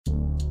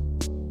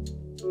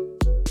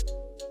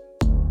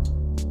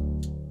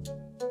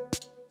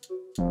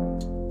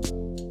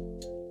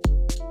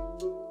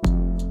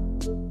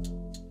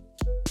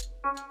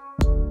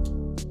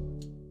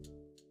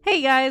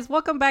Hey guys,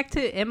 welcome back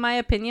to In My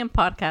Opinion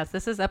podcast.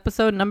 This is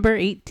episode number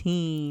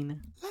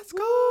 18. Let's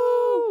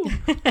go!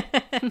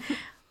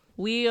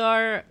 We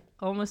are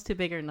almost to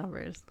bigger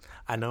numbers.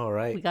 I know,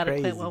 right? We gotta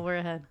quit while we're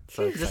ahead.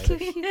 So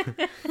excited.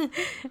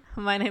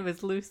 My name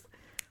is Luce.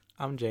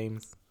 I'm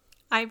James.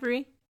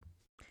 Ivory.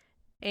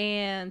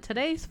 And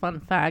today's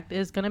fun fact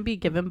is going to be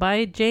given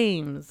by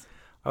James.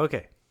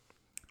 Okay.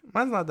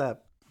 Mine's not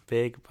that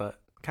big, but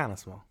kind of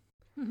small.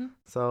 Mm-hmm.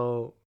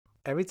 So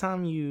every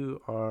time you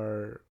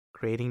are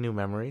creating new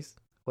memories,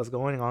 what's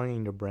going on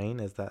in your brain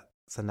is that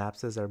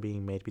synapses are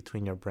being made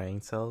between your brain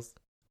cells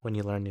when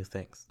you learn new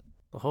things.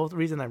 The whole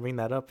reason I bring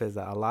that up is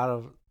that a lot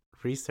of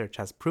research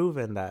has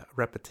proven that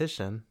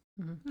repetition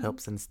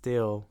helps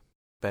instill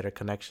better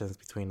connections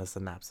between the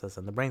synapses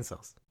and the brain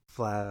cells.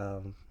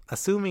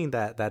 Assuming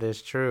that that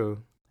is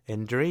true,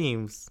 in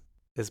dreams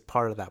is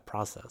part of that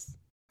process.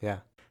 Yeah.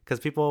 Because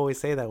people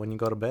always say that when you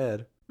go to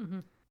bed,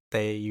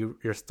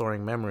 you're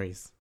storing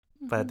memories.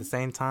 But at the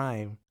same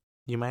time,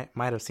 you might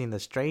have seen the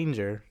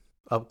stranger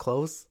up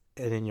close,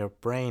 and then your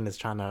brain is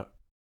trying to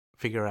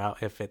figure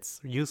out if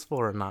it's useful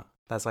or not.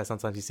 That's why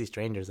sometimes you see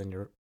strangers in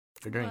your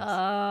dreams.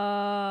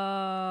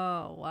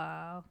 Oh,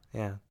 wow.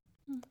 Yeah.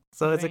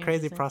 So Very it's a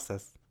crazy interesting.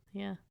 process.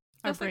 Yeah.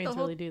 Our brains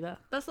really do that.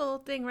 That's the whole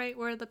thing, right?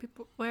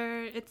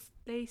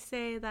 They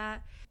say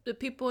that the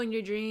people in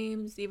your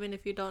dreams, even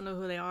if you don't know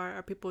who they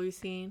are people you've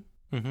seen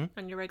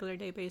on your regular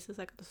day basis,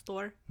 like at the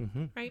store,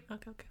 right?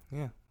 Okay.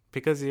 Yeah.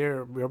 Because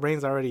your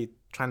brain's already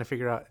trying to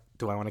figure out,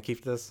 do I want to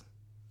keep this?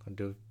 Or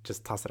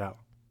just toss it out?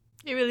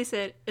 You really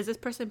said, is this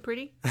person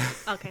pretty?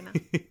 Okay, no.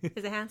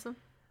 Is it handsome?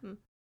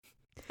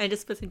 I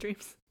just put in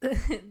dreams.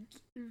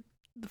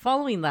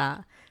 Following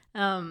that,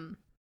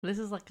 this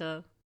is like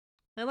kind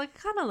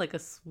of like a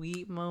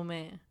sweet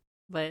moment,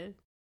 but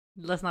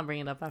let's not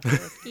bring it up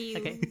afterwards.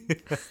 Okay,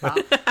 stop.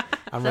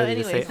 I'm So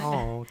ready anyways. to say,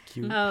 oh,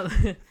 cute.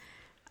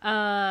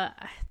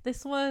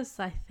 This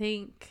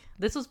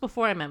was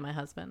before I met my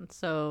husband,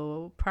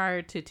 so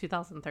prior to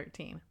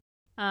 2013.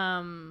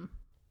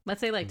 Let's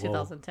say like Whoa.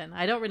 2010.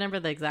 I don't remember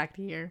the exact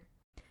year.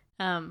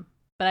 But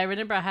I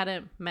remember I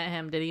hadn't met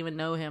him, didn't even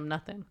know him,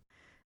 nothing.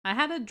 I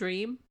had a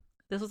dream.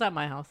 This was at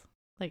my house.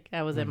 Like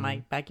I was in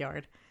my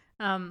backyard.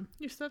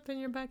 You slept in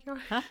your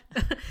backyard? Huh?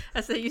 I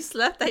said you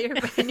slept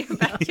in your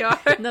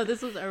backyard. No,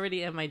 this was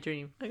already in my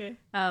dream. Okay.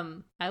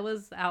 I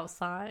was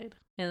outside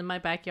in my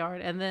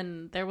backyard, and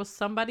then there was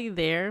somebody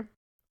there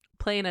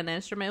playing an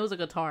instrument. It was a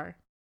guitar.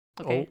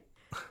 Okay.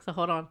 Oh. So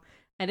hold on.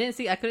 I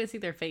couldn't see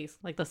their face.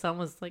 Like the sun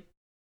was like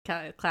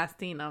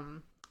casting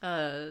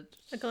A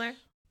glare?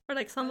 Or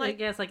like sunlight?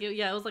 Yes,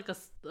 it was like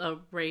a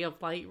ray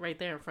of light right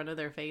there in front of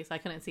their face. I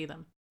couldn't see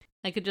them.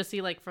 I could just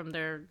see like from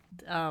their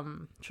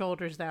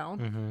shoulders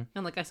down,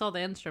 and like I saw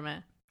the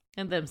instrument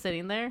and them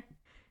sitting there.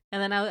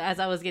 And then as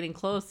I was getting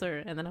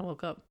closer, and then I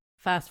woke up.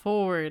 Fast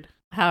forward,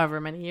 however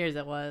many years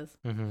it was,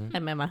 I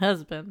met my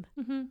husband,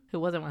 who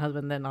wasn't my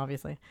husband then,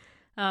 obviously.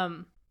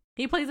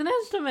 He plays an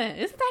instrument.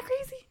 Isn't that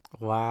crazy?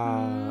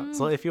 Wow.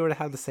 So if you were to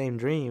have the same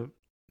dream,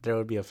 there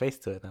would be a face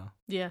to it now.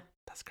 Yeah.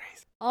 That's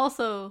crazy.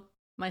 Also,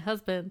 my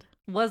husband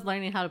was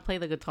learning how to play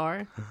the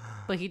guitar,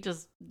 but he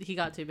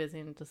got too busy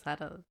and just had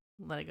to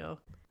let it go.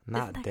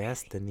 Not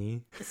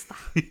destiny. Stop.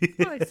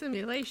 More like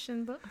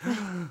simulation, but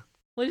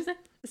What did you say?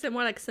 is it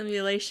more like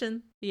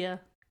simulation? Yeah,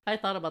 I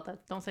thought about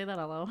that. Don't say that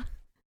out loud.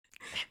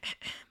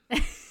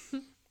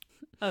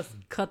 Let's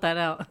cut that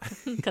out.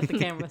 Cut the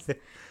cameras.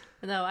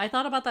 No, I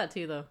thought about that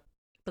too, though.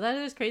 But that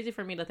is crazy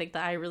for me to think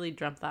that I really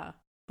dreamt that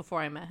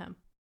before I met him.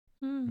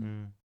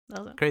 That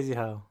was it. Crazy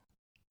how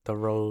the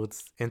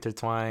roads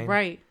intertwine.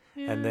 Right.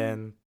 And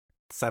then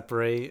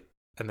separate,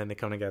 and then they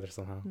come together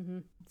somehow.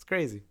 It's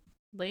crazy.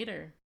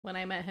 Later, when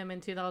I met him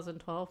in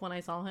 2012, when I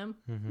saw him,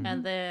 Mm-hmm.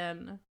 and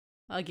then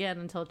again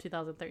until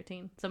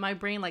 2013. So my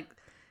brain, like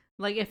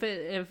if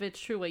it's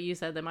true what you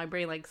said, then my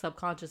brain like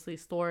subconsciously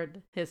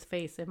stored his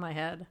face in my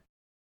head,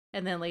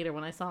 and then later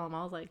when I saw him,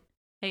 I was like,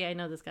 "Hey, I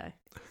know this guy,"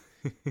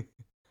 and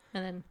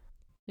then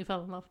we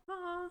fell in love.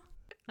 Ah.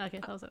 Okay,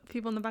 that was it.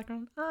 People in the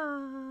background.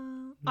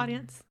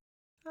 Audience.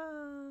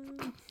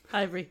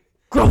 Ivory.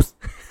 Gross.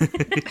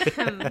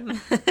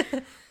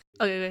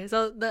 Okay.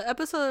 So the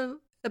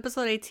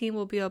episode 18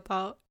 will be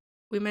about,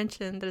 we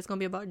mentioned that it's going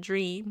to be about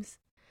dreams.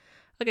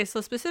 Okay,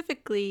 so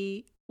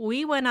specifically,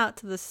 we went out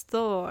to the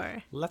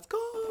store. Let's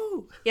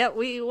go. Yeah,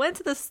 we went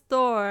to the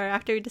store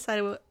after we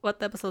decided what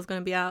the episode was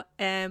going to be out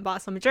and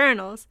bought some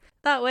journals.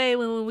 That way,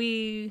 when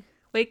we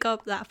wake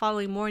up that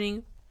following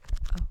morning...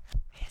 Oh,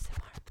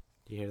 ASMR.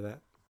 You hear that?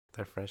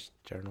 They're fresh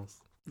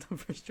journals. The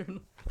first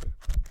journal.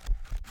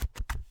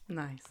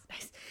 Nice.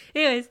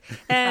 Anyways,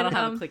 and I don't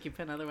have a clicky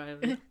pen,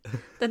 otherwise.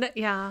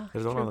 yeah.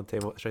 There's one on the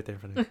table. It's right there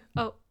in front of you.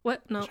 Oh,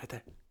 what? No. It's right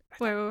there.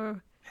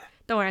 Where?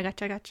 Don't worry, I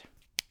got you. Nice.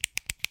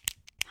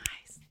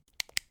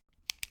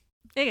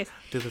 Anyways.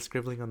 Do the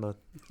scribbling on the...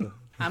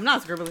 I'm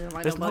not scribbling on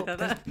my notebook like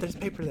that. There's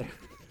paper there.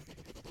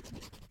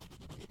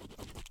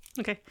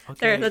 Okay. Okay.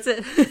 There, that's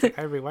it. It's like,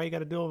 Ivory, why you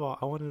gotta do them all?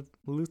 I wanted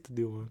Luce to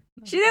do one.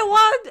 She didn't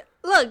want...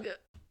 Look.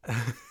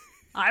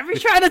 Ivory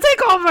trying to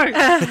take over.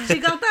 She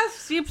got that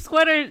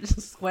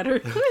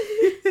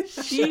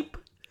sheep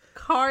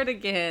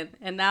cardigan,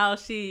 and now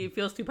she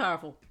feels too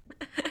powerful.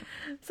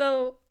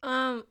 So,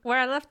 where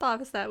I left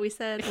off is that we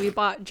said we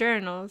bought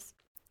journals,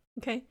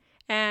 okay,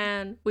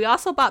 and we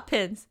also bought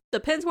pins. The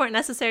pins weren't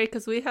necessary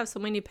because we have so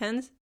many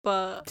pins,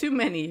 but Too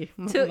many.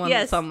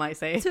 yes, some might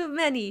say. too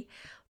many.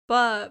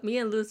 But me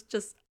and Luz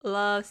just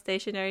love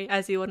stationery,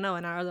 as you would know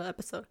in our other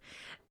episode,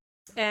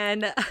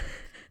 and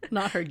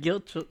Not her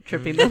guilt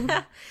tripping them.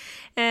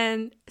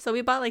 and so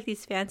we bought like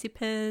these fancy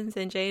pins,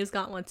 and James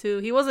got one too.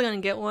 He wasn't gonna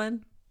get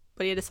one,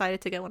 but he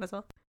decided to get one as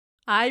well.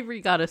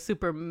 Ivory got a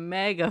super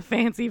mega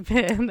fancy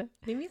pin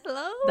Leave me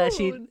alone. that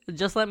she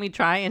just let me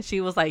try, and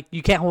she was like,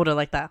 "You can't hold it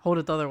like that. Hold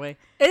it the other way."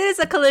 It is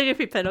a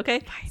calligraphy pen,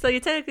 okay? So you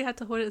technically have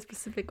to hold it a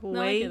specific No,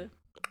 I way. get it.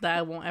 That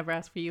I won't ever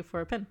ask for you for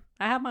a pin.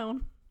 I have my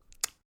own.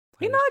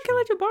 You know, I can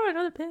let you borrow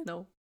another pen.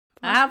 No,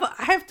 I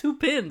have 2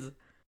 pins.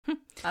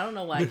 I don't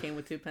know why I came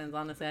with 2 pins.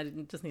 Honestly, I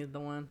just needed the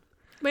one.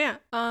 But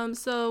yeah,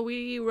 so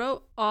we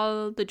wrote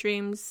all the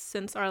dreams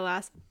since our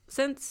last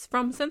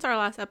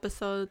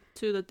episode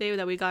to the day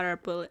that we got our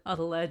bullet.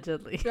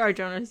 Allegedly. Our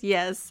journals,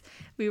 yes.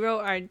 We wrote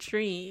our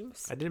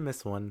dreams. I did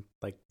miss one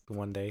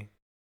day.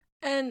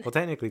 And Well,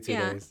 technically 2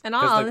 days. and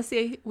all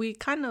honesty, we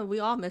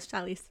all missed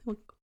at least one.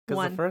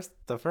 Because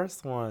the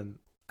first one,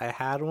 I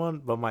had one,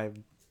 but my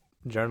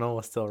journal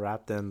was still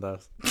wrapped in the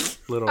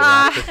little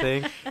wrapper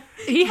thing.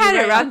 He had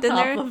it wrapped in on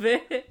there. top of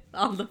it,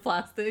 on the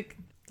plastic.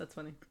 That's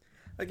funny.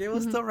 Like, it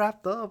was still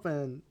wrapped up,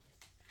 and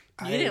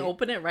You didn't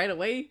open it right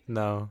away?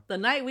 No. The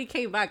night we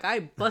came back,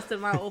 I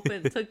busted mine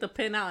open, took the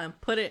pin out, and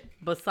put it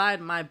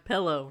beside my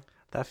pillow.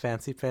 That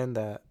fancy pen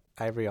that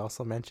Ivory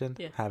also mentioned,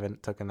 Yeah.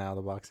 haven't taken it out of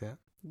the box yet.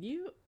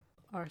 You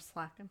are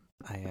slacking.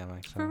 I am,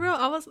 actually. For real,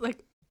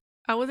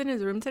 I was in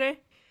his room today,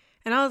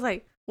 and I was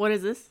like, "What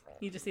is this?"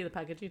 You just see the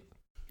packaging.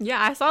 Yeah,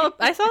 I saw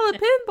the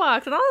pin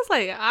box, and I was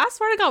like, "I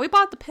swear to God, we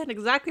bought the pen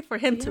exactly for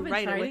him You to haven't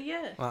write tried it it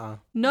yet? Uh-uh. I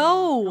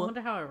No,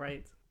 wonder how it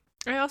writes.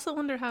 I also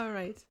wonder how it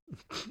writes.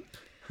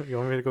 You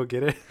want me to go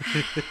get it?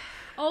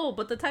 Oh,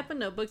 but the type of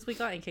notebooks we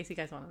got, in case you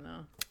guys want to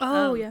know.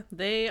 Oh yeah,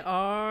 They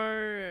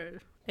are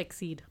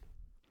Exceed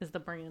is the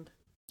brand.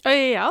 oh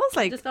yeah. I was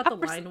like, Just got the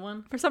for, lined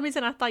one. for some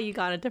reason, I thought you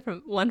got a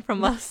different one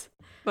from us,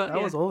 but I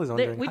was always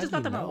wondering. We how just do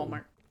got them you at know?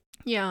 Walmart.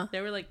 yeah. They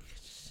were like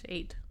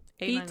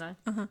 $8.99.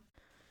 Uh-huh.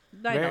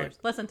 $9,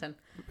 less than 10.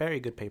 Very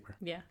good paper.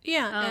 Yeah.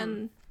 Yeah,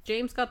 and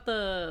James got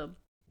the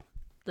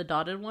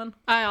dotted one.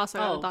 I also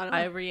got Oh, a dotted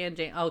one. Ivory and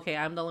James. Okay,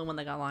 I'm the only one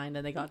that got lined,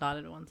 and they got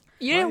dotted ones.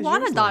 You Why didn't is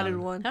want a yours dotted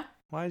lined? one. Huh?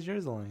 Why is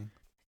yours line?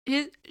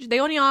 They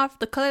only off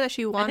the color that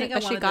she I wanted think I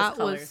that she wanted this got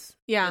color. was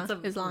yeah, It's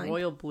a is lined.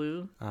 royal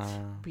blue.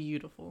 Ah,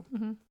 Beautiful.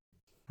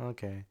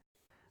 okay.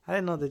 I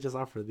didn't know they just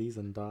offer these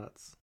in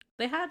dots.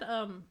 They had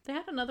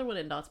another one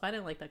in dots, but I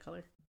didn't like that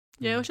color.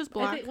 Yeah, it was just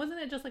black. Wasn't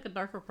it just like a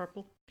darker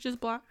purple? Just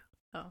black.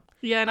 Oh.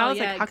 Yeah, and I was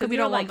like, how 'cause come we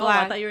you were don't like, want oh, I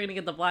black? thought you were gonna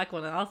get the black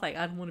one, and I was like,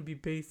 I don't want to be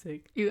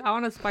basic. I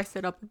want to spice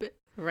it up a bit.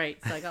 Right,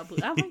 so I got blue.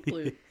 I like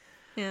blue.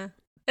 Yeah,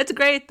 it's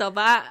great though,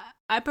 but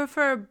I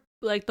prefer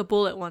like the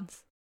bullet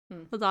ones,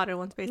 Hmm. the dotted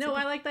ones, basically. No,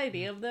 I like the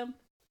idea of them,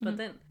 but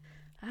then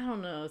I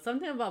don't know,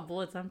 something about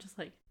bullets. I'm just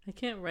like, I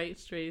can't write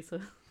straight, so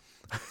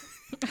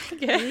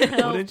Yeah. Need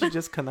help. Wouldn't you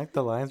just connect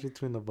the lines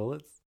between the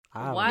bullets?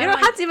 I don't Why? You know.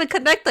 don't have to even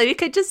connect them. You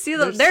can just see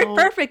them. They're They're so-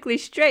 perfectly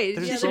straight.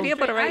 they're You so should be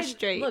able to write I-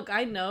 straight. Look,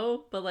 I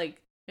know, but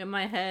like in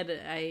my head,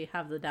 I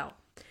have the doubt.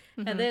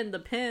 Mhm. And then the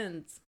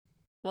pins,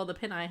 well, the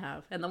pin I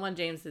have, and the one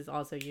James is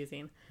also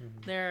using,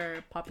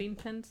 they're popping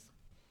pins,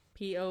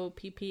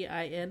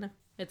 POPPIN.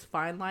 It's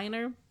fine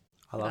liner.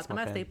 I I got lost them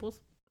my at pen.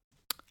 Staples,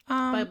 but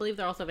I Um, believe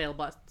they're also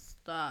available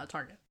at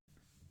Target.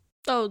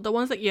 oh, the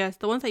ones that you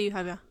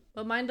have, yeah.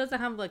 But mine doesn't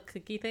have like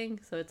cookie thing,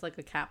 so it's like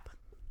a cap.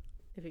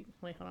 If you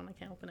wait, hold on, I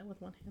can't open it with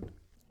one hand.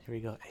 Here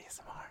we go.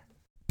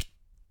 ASMR.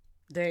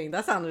 Dang,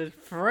 that sounded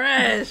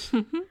fresh.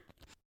 There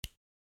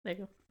you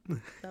go.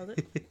 That was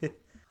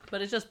it.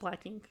 But it's just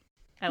black ink.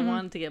 I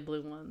wanted to get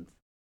blue ones,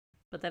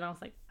 but then I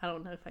was like, I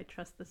don't know if I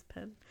trust this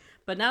pen.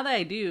 But now that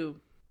I do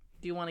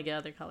you want to get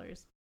other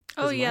colors?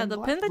 Oh Is yeah, mine the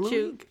black- pen that blue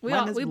you ink? we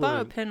Mine is we blue bought a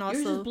ink. pen Yours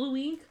is also. blue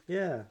ink.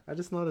 Yeah, I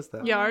just noticed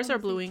that. Yeah, ours Oh, are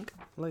blue ink.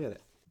 Look at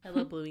it. I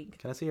love blue ink.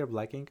 Can I see your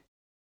black ink?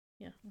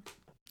 Yeah.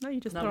 No, you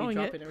just Not me throwing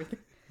it. dropping everything.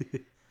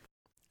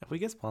 If we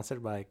get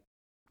sponsored by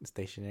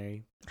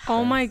stationery,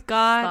 Oh my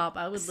god. Stop!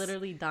 I would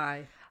literally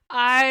die.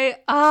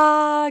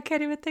 I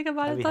can't even think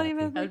about I'd it. be Don't happy.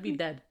 even. I would be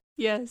dead.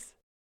 Yes.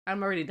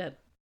 I'm already dead.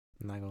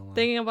 I'm not gonna lie.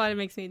 Thinking about it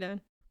makes me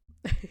dead.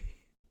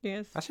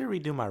 Yes. I should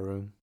redo my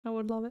room. I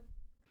would love it.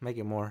 Make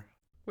it more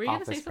Were you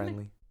gonna say office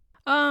something?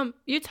 friendly.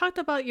 You talked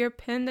about your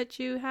pen that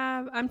you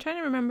have. I'm trying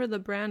to remember the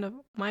brand of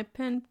my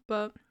pen,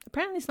 but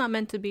apparently it's not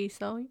meant to be.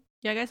 So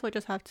yeah, I guess we'll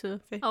just have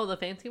to. Oh, the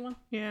fancy one.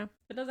 Yeah.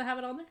 It doesn't have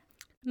it on there.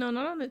 No,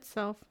 not on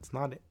itself. It's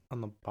not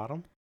on the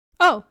bottom.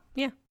 Oh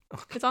yeah,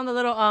 it's on the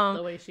little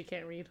The way she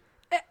can't read.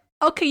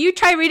 Okay, you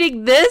try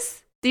reading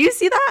this. Do you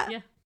see that? Yeah.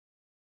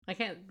 I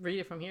can't read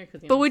it from here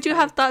because. But would you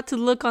have thought to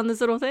look on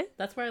this little thing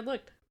That's where I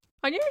looked.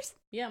 on yours?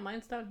 Yeah,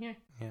 mine's down here.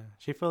 Yeah,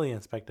 she fully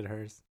inspected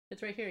hers.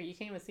 It's right here. You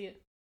can't even see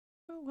it.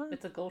 What?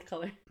 It's a gold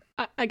color.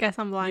 I guess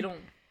I'm blind. You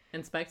don't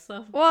inspect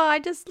stuff? Well, I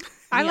like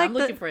I'm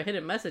looking for a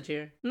hidden message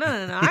here. No,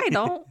 I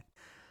don't.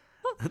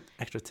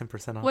 Extra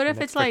 10% off. What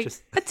if it's like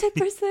a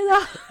 10%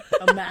 off?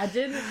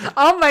 Imagine.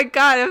 Oh my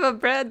god, if a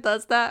brand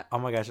does that. Oh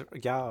my gosh,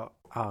 y'all.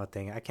 Oh,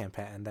 dang it. I can't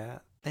patent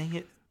that. Dang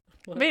it.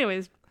 What? But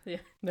anyways. Yeah,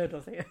 no,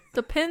 don't say it.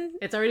 The pin.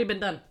 It's already been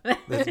done.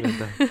 It's been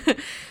done.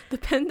 The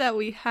pin that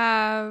we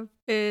have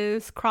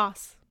is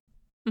Cross.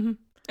 Mm-hmm.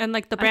 And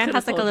like the brand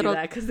has like a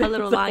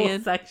little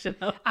lion section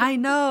of... I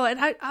know, and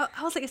I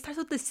was like, it starts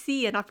with the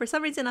C, and for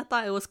some reason I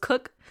thought it was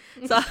Cook,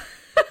 so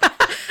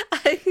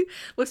I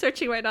was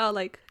searching right now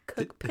like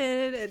Cook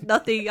pin and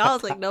nothing. I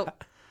was like,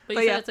 nope. But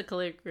you said it's a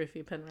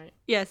calligraphy pen, right?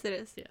 Yes, it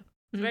is. Yeah,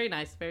 it's very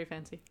nice, very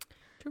fancy.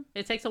 True.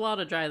 It takes a while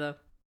to dry though.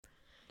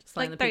 Just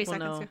letting like the people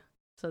 30 seconds, know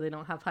so they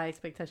don't have high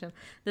expectation.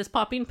 This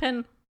popping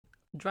pen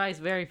dries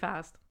very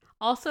fast.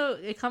 Also,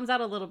 it comes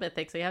out a little bit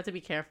thick, so you have to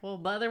be careful.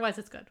 But otherwise,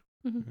 it's good.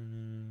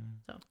 Mm-hmm.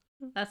 So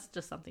that's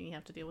just something you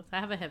have to deal with. I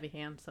have a heavy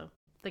hand, so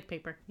thick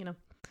paper, you know.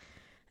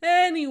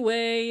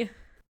 Anyway,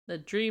 the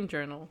dream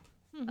journal.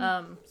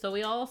 Mm-hmm. So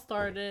we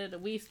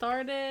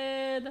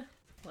started.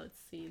 Let's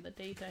see the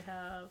date I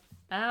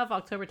have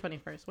October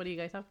 21st. What do you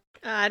guys have?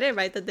 I didn't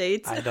write the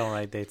dates. I don't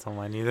write dates on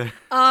mine either.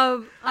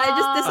 I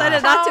just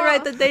decided not to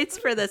write the dates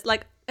for this.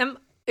 Like,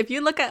 if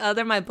you look at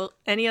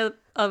any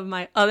of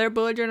my other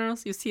bullet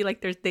journals, you see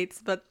like there's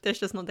dates, but there's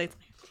just no dates.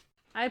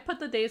 I put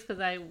the dates because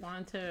I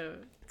want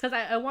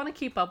to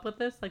keep up with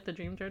this, like the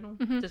dream journal,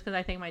 just because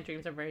I think my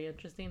dreams are very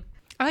interesting.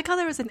 I like how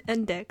there was an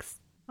index.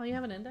 Oh, you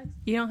have an index?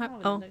 You don't have?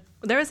 Oh, index.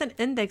 There was an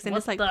index and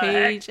it's like heck?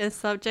 page and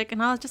subject,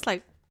 and I was just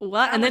like,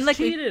 what? And then like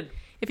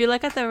if you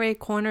look at the right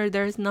corner,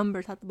 there's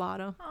numbers at the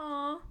bottom.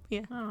 Oh,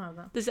 yeah. I don't have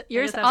that.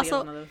 Yours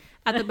also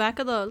at the back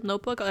of the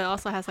notebook. It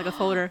also has like a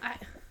folder.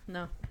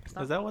 No.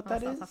 Stop. Is that what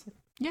that is? Stop.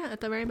 Yeah, at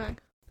the very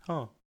back.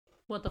 Oh.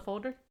 What, the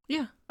folder?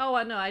 Yeah. Oh,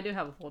 I know. I do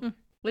have a folder,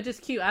 which is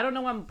cute. I don't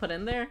know what I'm gonna put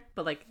in there,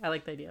 but like I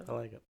like the idea of it. I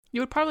like it.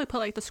 You would probably put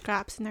like the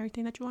scraps and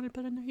everything that you want to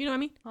put in there. You know what I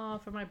mean? Oh,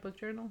 for my book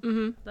journal?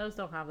 Mm-hmm. Those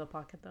don't have the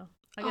pocket though.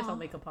 I guess I'll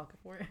make a pocket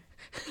for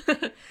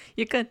it.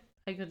 You could.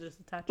 I could just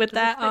attach with it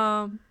that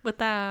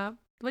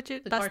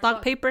that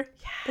stock paper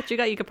that you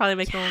got. You could probably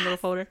make your own little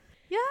folder.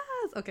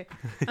 Yes. Okay.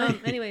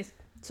 Anyways,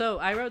 so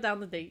I wrote down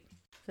the date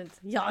since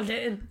y'all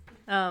didn't.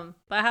 But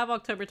I have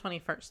October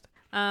 21st.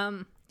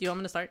 Do you want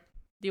me to start?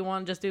 Do you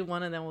want to just do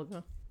one and then we'll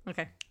go?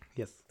 Okay.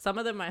 Yes. Some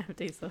of them might have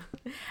dates though.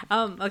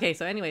 Okay.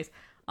 So, anyways,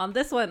 on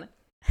this one.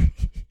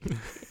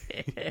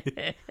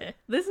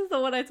 This is the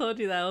one I told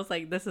you that I was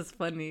like, this is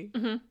funny.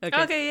 Mm-hmm.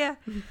 Okay, yeah.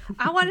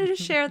 I wanted to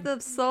share them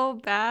so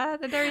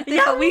bad and everything,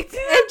 yeah, but we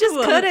just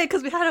couldn't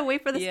because we had to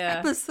wait for this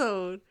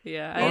episode.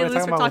 Yeah, I at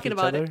least we're talking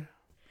about it.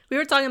 We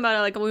were talking about it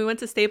like when we went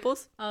to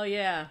Staples. Oh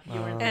yeah, you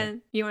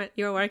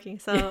were working.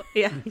 So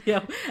yeah,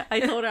 yeah. I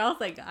told her I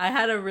was like, I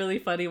had a really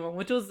funny one,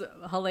 which was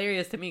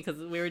hilarious to me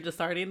because we were just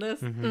starting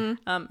this.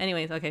 Mm-hmm.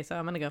 Anyways, okay, so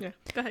I'm gonna go. Yeah.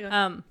 Go ahead.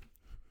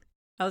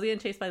 I was getting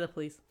chased by the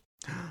police.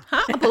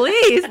 Huh?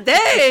 Police?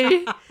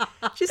 Dang.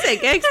 She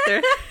said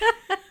gangster.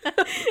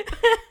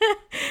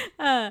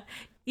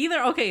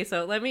 Okay,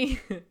 so let me.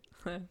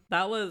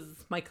 That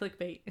was my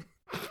clickbait.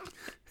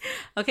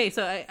 Okay,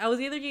 so I was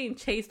either getting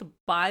chased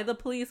by the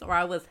police or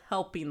I was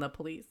helping the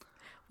police,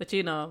 which,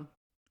 you know,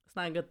 it's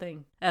not a good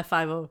thing.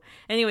 F50.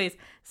 Anyways,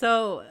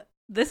 so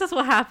this is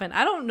what happened.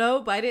 I don't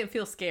know, but I didn't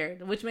feel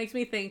scared, which makes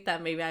me think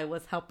that maybe I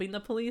was helping the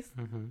police.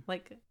 Mm-hmm.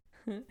 Like,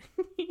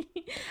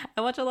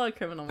 I watch a lot of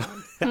criminal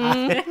ones.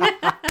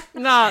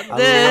 Not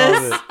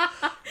this.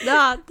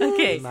 Not this.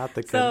 Okay, not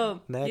the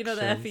so, you know,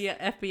 the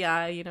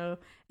FBI, you know.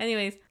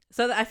 Anyways,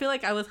 so I feel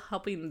like I was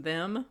helping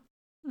them.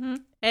 Mm-hmm.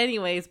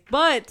 Anyways,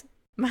 but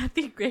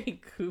Matthew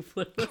Gray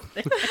Cooper was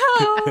there.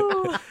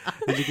 Oh.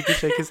 Did you get to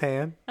shake his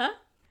hand? Huh?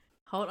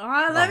 Hold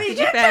on, let me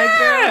get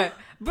there,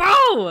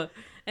 bro.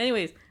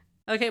 Anyways,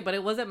 okay, but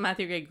it wasn't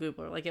Matthew Gray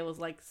Cooper. Like, it was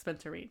like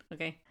Spencer Reid.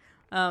 Okay,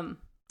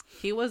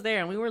 he was there,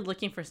 and we were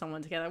looking for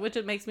someone together, which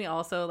it makes me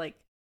also like.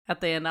 At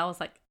the end, I was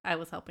like, I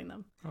was helping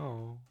them.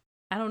 Oh,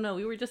 I don't know.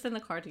 We were just in the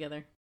car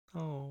together.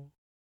 Oh,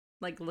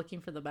 like looking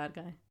for the bad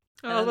guy.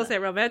 I was gonna say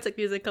romantic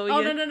music.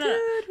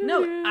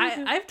 No.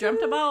 I've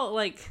dreamt about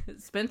like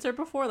Spencer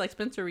before, like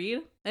Spencer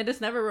Reid, and it's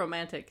never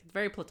romantic. It's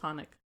very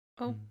platonic.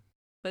 Oh,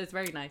 but it's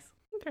very nice.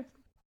 Okay,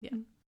 yeah,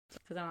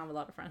 because I don't have a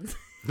lot of friends.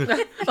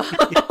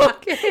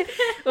 Okay.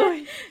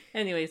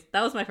 Anyways,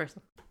 that was my first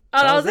one.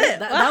 Oh, that was it.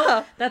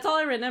 Wow. That's all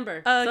I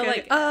remember. Oh, okay. So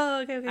like,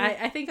 okay.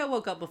 I think I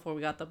woke up before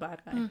we got the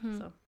bad guy. Mm-hmm.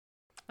 So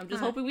I'm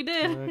just hoping we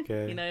did.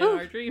 Okay. You know, in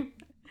our dream.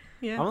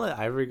 Yeah. I'm gonna let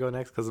Ivory go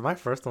next because my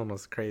first one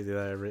was crazy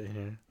that I've written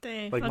here.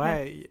 Dang.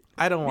 Like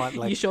I don't want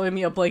like you showing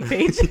me a blank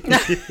page.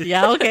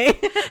 Yeah, okay.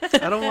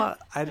 I don't want.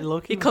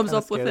 He comes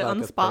up with it on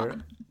the spot.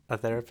 A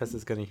therapist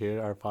is gonna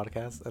hear our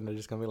podcast and they're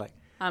just gonna be like,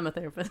 "I'm a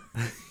therapist."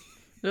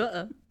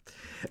 And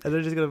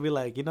they're just gonna be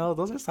like, you know,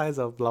 those are signs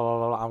of blah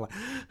blah blah. I'm like,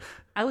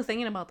 I was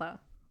thinking about that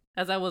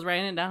as I was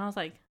writing it down. I was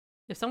like,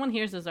 if someone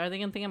hears this, are they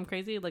gonna think I'm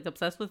crazy, like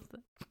obsessed with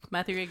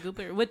Matthew Gray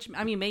Cooper? Which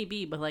I mean,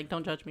 maybe, but like,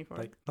 don't judge me for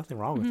like, it. Nothing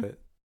wrong with it.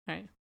 All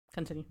right,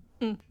 continue.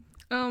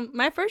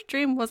 My first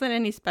dream wasn't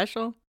any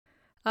special.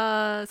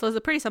 So it's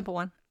a pretty simple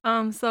one.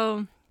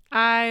 So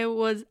I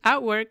was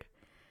at work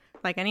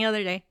like any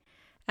other day.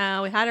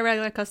 We had a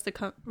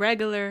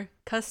regular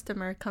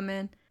customer come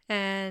in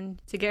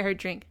and to get her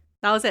drink.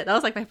 That was it. That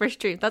was like my first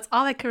dream. That's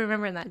all I could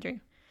remember in that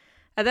dream.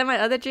 And then my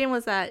other dream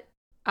was that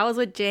I was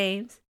with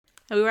James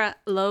and we were at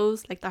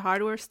Lowe's, like the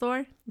hardware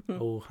store.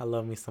 Oh, I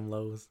love me some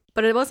Lowe's.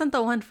 But it wasn't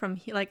the one from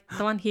like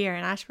the one here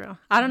in Asheville.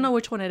 I don't know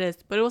which one it is,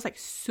 but it was like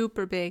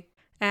super big.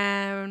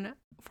 And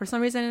for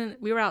some reason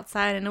we were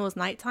outside and it was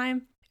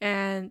nighttime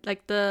and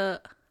like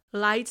the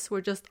lights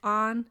were just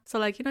on. So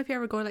like, you know, if you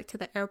ever go like to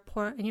the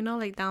airport and you know,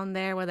 like down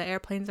there where the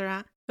airplanes are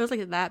at, it was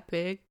like that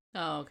big.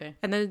 Oh, okay.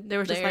 And then they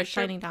were just like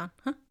shining down.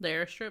 Huh? The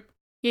airstrip?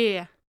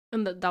 Yeah.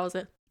 And that was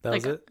it. That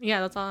like, was it?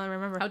 Yeah, that's all I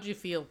remember. How'd you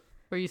feel?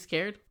 Were you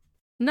scared?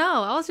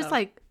 No, I was just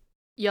like,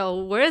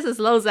 yo, where is this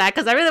Lowe's at?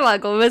 Because I really want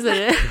to go visit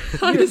it.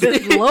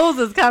 This Lowe's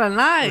is kind of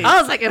nice. I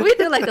was like, if we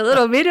did like a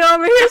little video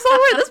over here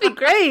somewhere, this would be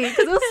great.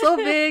 Because it was so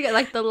big. And,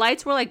 like the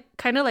lights were like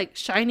kind of like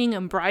shining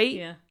and bright.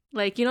 Yeah.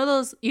 Like, you know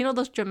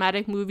those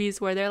dramatic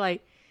movies where they're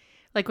like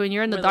when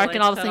you're in the Where dark the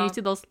and all of a lights sudden you cut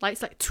see those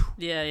lights like,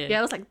 Yeah. yeah,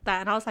 it was like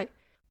that. And I was like,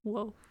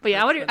 whoa. But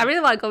yeah, That's I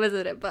really want to go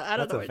visit it, but I don't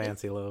That's know a where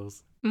fancy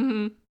Lowe's. it is.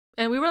 Mm-hmm.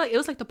 And we were like, it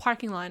was like the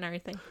parking lot and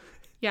everything.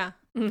 Yeah.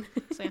 So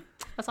yeah,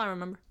 that's all I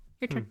remember.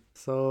 Your turn.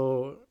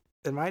 So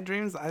in my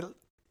dreams, I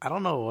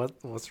don't know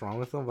what's wrong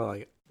with them, but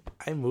like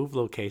I move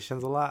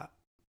locations a lot.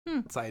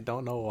 So I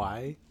don't know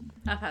why.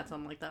 I've had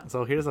something like that.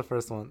 So here's the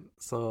first one.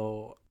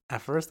 So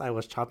at first I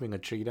was chopping a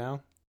tree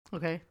down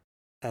Okay.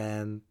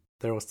 and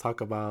there was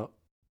talk about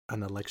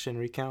an election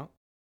recount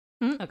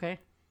Okay.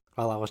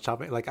 while I was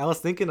chopping. Like I was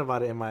thinking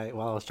about it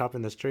while I was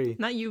chopping this tree.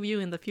 Not you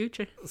in the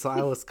future. So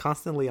I was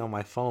constantly on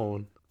my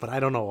phone, but I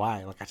don't know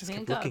why. Like I I just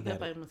think kept I got looking bit at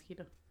by it. a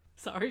mosquito.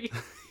 Sorry.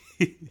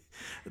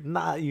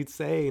 Not you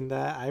saying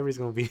that. Ivory's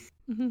gonna be.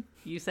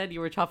 You said you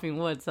were chopping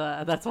wood,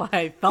 so that's why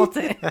I felt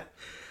it.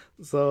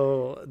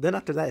 So then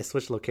after that, I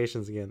switched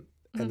locations again,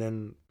 and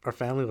then our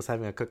family was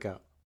having a cookout.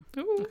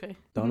 Ooh. Okay.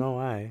 Don't know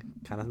why.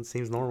 Kind of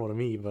seems normal to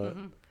me,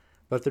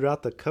 but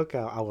throughout the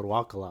cookout, I would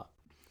walk a lot,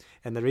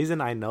 and the reason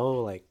I know,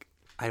 like,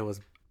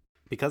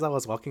 because I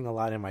was walking a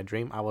lot in my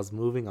dream, I was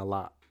moving a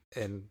lot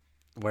in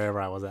wherever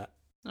I was at.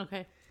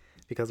 Okay.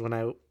 Because when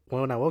I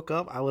woke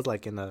up, I was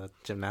like in a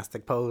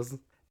gymnastic pose,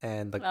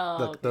 and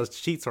okay. those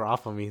sheets were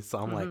off of me, so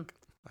I'm like,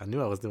 I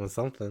knew I was doing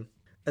something.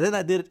 And then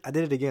I did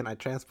it again. I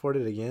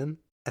transported again,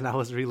 and I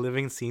was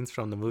reliving scenes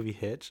from the movie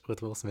Hitch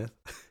with Will Smith.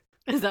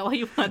 Is that why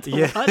you want to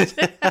Yeah. watch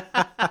it?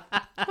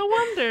 I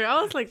wonder.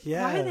 I was like,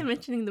 Yeah. why are they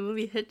mentioning the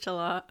movie Hitch a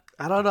lot?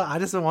 I don't know. I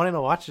just been wanting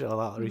to watch it a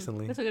lot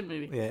recently. It's a good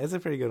movie. Yeah, it's a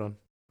pretty good one.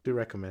 Do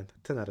recommend.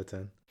 10 out of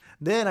 10.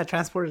 Then I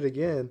transported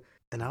again,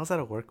 and I was at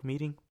a work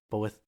meeting, but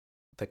with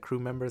the crew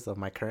members of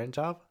my current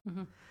job.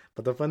 Mm-hmm.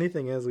 But the funny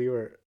thing is, we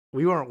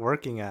weren't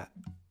working at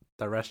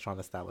the restaurant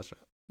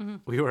establishment. Mm-hmm.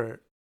 We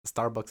were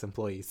Starbucks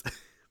employees.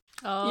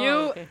 Oh,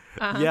 You- okay.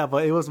 Uh-huh. Yeah,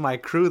 but it was my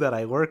crew that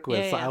I work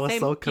with, so I was Same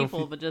so people,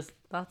 confused. but just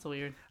that's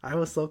weird. I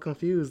was so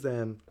confused,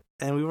 and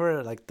we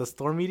were like, the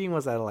store meeting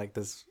was at like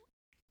this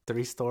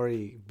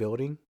 3-story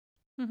building,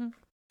 Mm-hmm.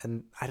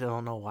 and I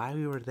don't know why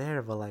we were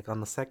there, but like on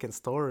the second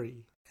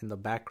story in the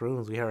back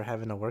rooms, we were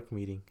having a work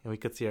meeting, and we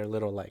could see our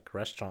little like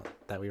restaurant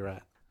that we were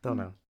at. Don't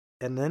know.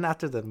 And then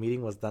after the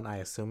meeting was done, I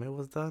assume it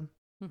was done.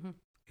 Mm-hmm.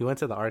 We went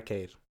to the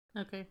arcade,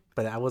 Okay.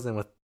 but I wasn't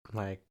with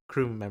my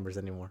crew members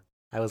anymore.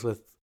 I was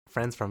with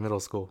friends from middle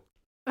school.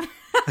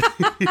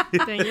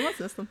 Dang, you must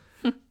miss them.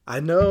 I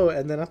know.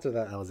 And then after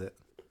that was it.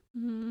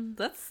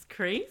 That's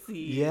crazy.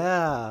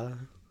 Yeah.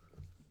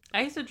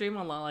 I used to dream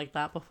a lot like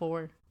that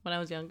before when I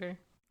was younger.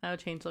 I would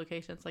change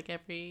locations like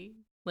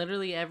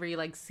literally every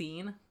like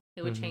scene.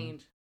 It would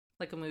change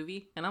like a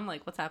movie, and I'm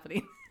like, what's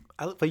happening?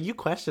 But you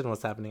questioned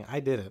what's happening.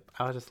 I didn't.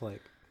 I was just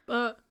like,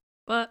 But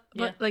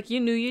Yeah. like you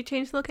knew you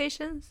changed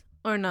locations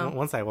or no?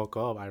 once I woke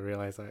up, I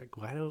realized like,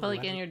 why do? But like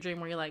why in your dream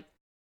where you're like,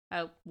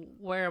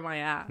 where am I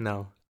at?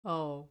 No.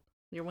 Oh,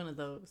 you're one of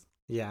those.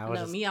 Yeah,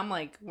 No, me, I'm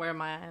like, where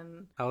am I at?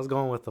 And I was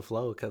going with the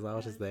flow because I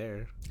was just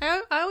there.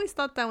 I always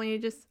thought that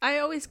I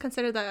always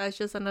considered that as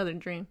just another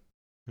dream.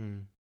 I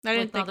didn't like,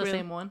 think not the really.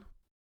 same one.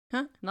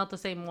 Huh? Not the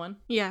same one.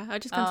 Yeah, I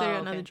just considered Oh,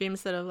 it another okay. dream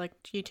instead of like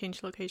you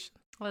changed location.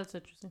 Oh, that's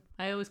interesting.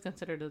 I always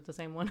considered it the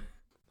same one,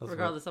 That's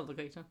regardless of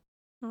location.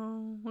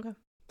 Oh, okay.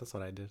 that's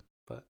what I did.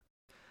 But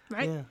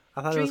Right? yeah,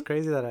 I thought it was Dream.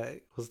 crazy that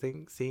I was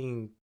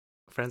seeing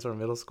friends from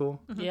middle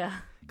school Mhm. Yeah.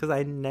 because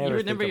I never. You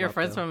remember think your about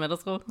friends them. from middle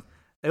school?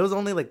 It was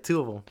only like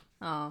 2 of them.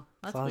 Oh,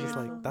 that's So I was weird.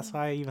 just like, that's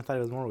why I even thought it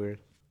was more weird.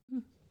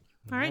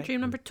 All right,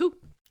 dream number 2.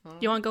 Oh.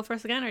 You want to go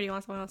first again, or do you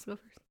want someone else to go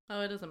first?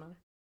 Oh, it doesn't matter.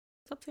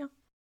 It's up to you.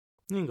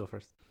 You can go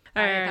first.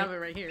 All I right. have it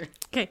right here.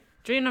 Okay,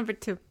 dream number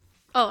 2.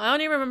 Oh, I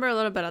only remember a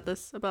little bit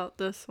about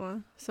this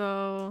one.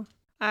 So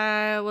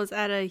I was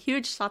at a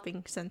huge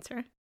shopping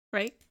center,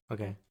 right?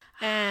 Okay.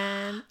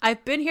 And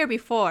I've been here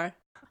before.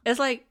 It's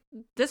like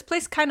this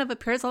place kind of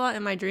appears a lot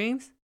in my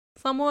dreams.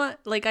 Somewhat.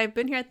 Like I've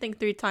been here I think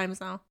 3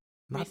 times now.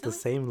 Not the Recently?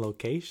 same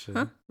location.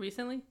 Huh?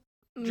 Recently?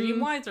 Mm, Dream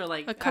wise or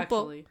like a couple.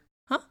 actually?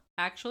 Huh?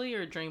 Actually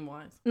or dream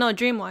wise? No,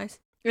 dream wise.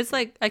 It's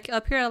like I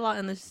appear a lot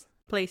in this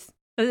place.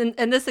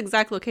 in this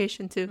exact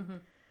location too. Mhm.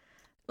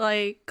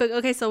 Like,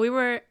 okay, so we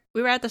were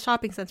at the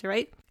shopping center,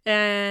 right?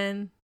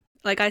 And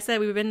like I said,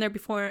 we've been there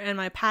before in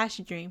my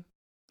past dream,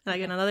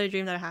 like in another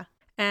dream that I had.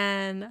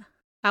 And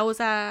I was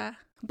at,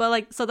 but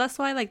like, so that's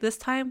why like this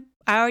time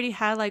I already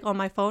had like on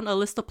my phone a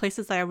list of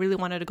places that I really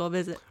wanted to go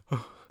visit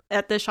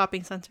at this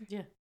shopping center.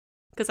 Yeah.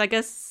 Because I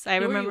guess I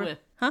Who remember. were you with?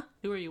 Huh?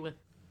 Who are you with?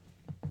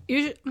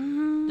 Usually,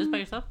 Just by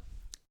yourself?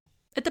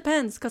 it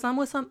depends, because I'm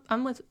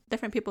with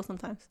different people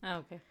sometimes. Oh,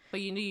 okay.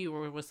 But you knew you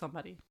were with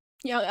somebody.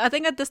 Yeah, I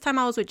think at this time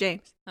I was with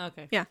James.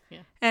 Okay. Yeah.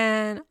 Yeah.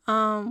 And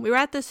we were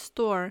at this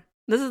store.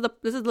 This is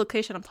the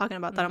location I'm talking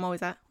about that I'm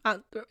always at.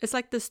 It's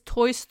like this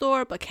toy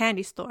store but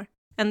candy store,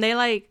 and they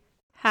like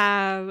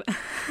have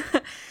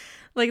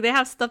like they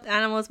have stuffed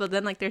animals, but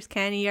then like there's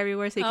candy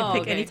everywhere, so you can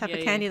pick any type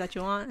of candy that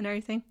you want and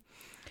everything.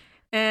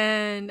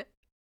 And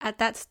at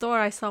that store,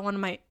 I saw one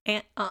of my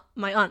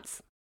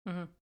aunts.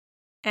 Mm-hmm.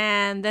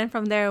 And then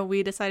from there,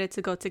 we decided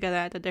to go together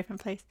at a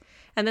different place.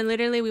 And then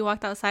literally, we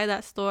walked outside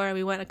that store, and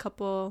we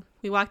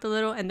walked a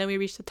little, and then we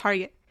reached the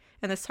Target.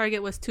 And this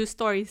Target was 2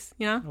 stories,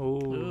 you know?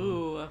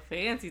 Ooh, a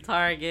fancy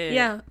Target.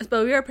 Yeah,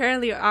 but we were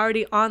apparently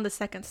already on the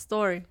 2nd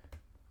story,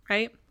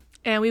 right?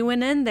 And we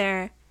went in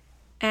there,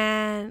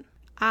 and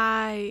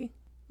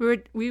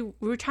we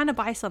were trying to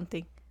buy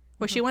something.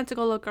 Where she went to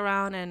go look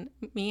around, and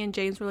me and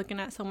James were looking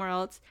at somewhere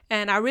else.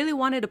 And I really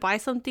wanted to buy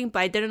something, but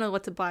I didn't know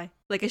what to buy.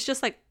 Like, it's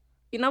just like,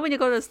 you know, when you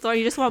go to the store,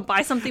 you just want to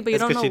buy something, but you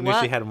don't know what. Because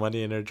she knew she had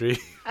money in her dream.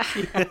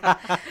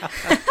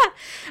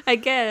 I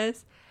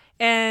guess.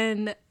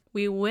 And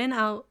we went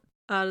out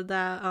of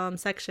that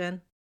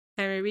section,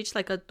 and we reached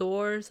like a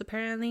doors,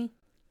 apparently.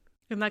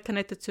 I'm not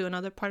connected to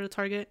another part of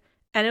Target.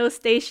 And it was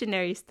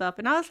stationary stuff.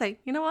 And I was like,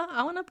 you know what?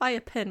 I want to buy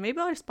a pen. Maybe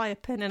I'll just buy a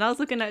pen. And I was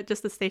looking at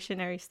just the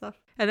stationary stuff.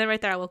 And then right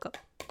there, I woke up.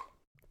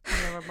 I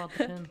never bought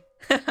the pin.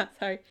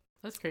 Sorry.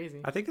 That's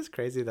crazy. I think it's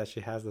crazy that she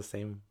has the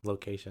same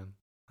location.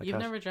 Like You've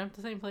never dreamt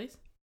the same place?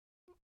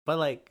 But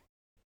like,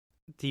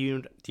 do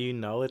you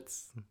know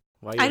it's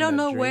why? I don't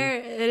know where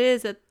it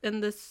is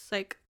in this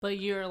like. But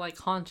you're like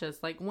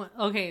conscious, like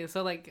okay.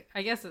 So like,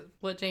 I guess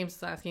what James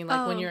is asking,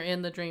 like when you're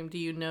in the dream, do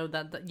you know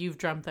that you've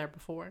dreamt there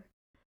before?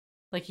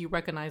 Like you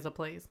recognize a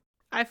place.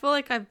 I feel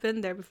like I've been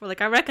there before.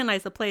 Like I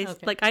recognize the place.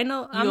 Okay. Like I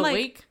know. You I'm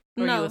awake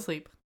like, or no, you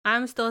asleep?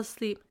 I'm still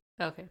asleep.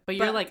 Okay, but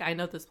you're like, I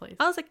know this place.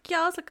 I was like,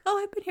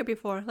 oh, I've been here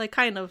before. Like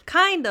kind of,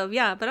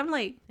 yeah. But I'm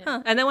like,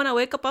 huh. And then when I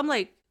wake up, I'm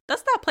like,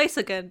 that's that place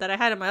again that I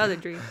had in my other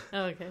dream.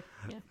 Oh, okay,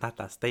 yeah. Not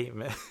that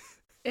statement.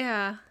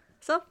 Yeah.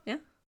 So yeah.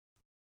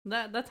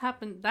 That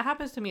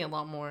happens to me a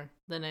lot more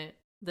than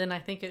I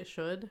think it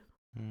should.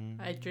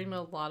 I dream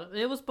a lot of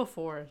it. Was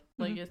before,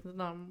 like it's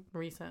not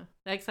recent,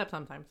 except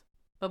sometimes.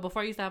 But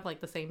before I used to have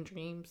like the same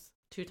dreams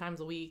 2 times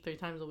a week, 3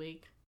 times a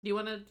week. Do you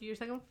want to do your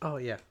second one? Oh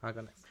yeah, I'll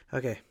go next.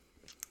 Okay,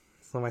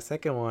 so my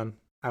second one,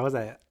 I was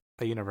at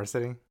a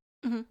university,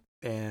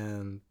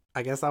 and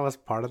I guess I was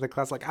part of the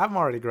class. Like I'm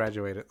already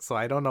graduated, so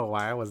I don't know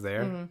why I was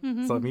there.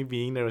 So me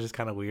being there was just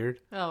kind of weird.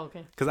 Oh,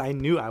 okay. Because I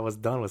knew I was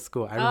done with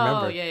school. I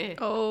remember. Oh, yeah.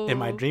 Oh. In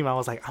my dream, I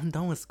was like, I'm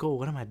done with school.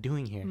 What am I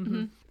doing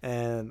here?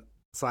 And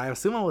so I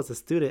assume I was a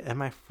student, and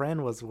my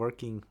friend was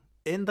working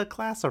in the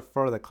class or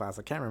for the class.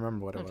 I can't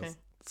remember what it was.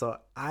 So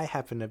I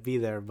happened to be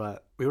there,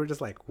 but we were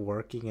just like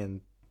working and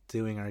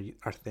doing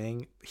our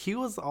thing. He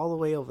was all the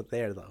way over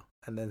there though,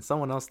 and then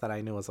someone else that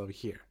I knew was over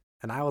here,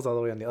 and I was all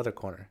the way on the other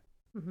corner.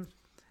 And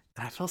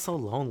I felt so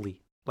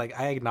lonely. Like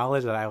I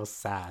acknowledged that I was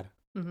sad.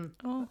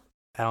 Oh.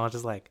 And I was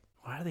just like,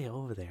 why are they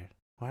over there?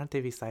 Why aren't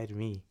they beside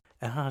me?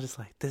 And I was just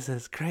like, this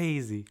is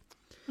crazy.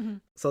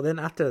 So then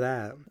after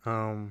that,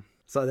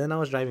 so then I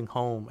was driving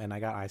home and I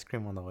got ice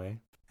cream on the way.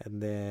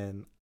 And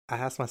then I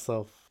asked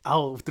myself,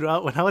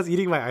 throughout when I was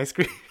eating my ice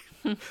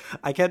cream,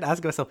 I kept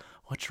asking myself,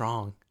 what's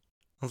wrong?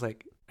 I was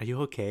like, are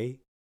you okay?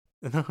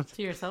 And I was,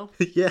 To yourself?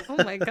 yeah.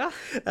 Oh my God.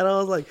 And I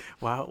was like,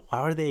 why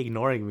are they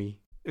ignoring me?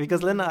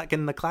 Because then like,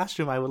 in the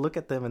classroom, I would look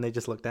at them and they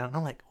just look down.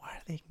 I'm like, why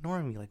are they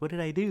ignoring me? Like, what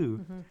did I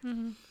do?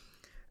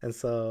 And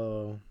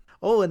so,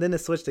 and then it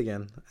switched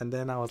again. And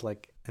then I was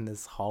like in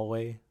this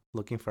hallway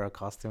looking for a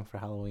costume for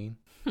Halloween.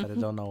 But I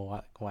don't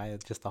know why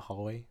it's just a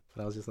hallway.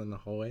 But I was just in the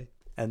hallway.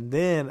 And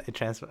then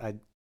I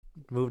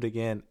moved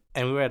again.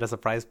 And we were at a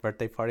surprise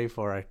birthday party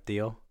for our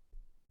tío,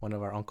 one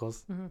of our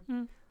uncles.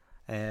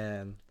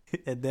 And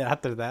then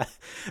after that,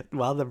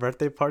 while the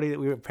birthday party,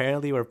 we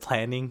apparently were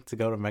planning to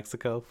go to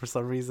Mexico for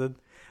some reason.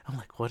 I'm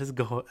like, what is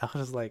going? I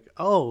was just like,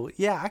 oh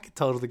yeah, I could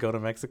totally go to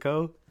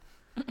Mexico.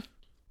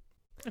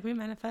 If we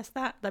manifest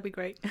that, that'd be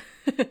great.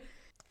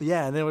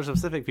 Yeah, and there were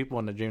specific people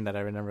in the dream that I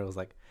remember. It was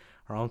like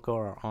our uncle,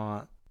 our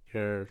aunt,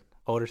 your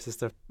older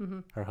sister,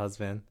 her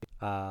husband,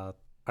 our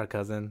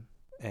cousin,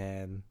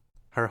 and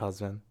her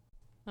husband.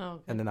 Oh,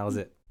 okay. And then that was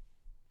it.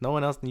 No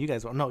one else. You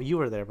guys were. No, you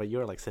were there, but you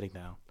were like sitting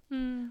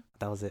down.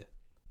 That was it.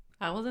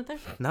 I wasn't there?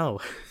 No.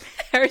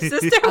 Her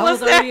sister I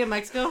was there. already in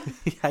Mexico?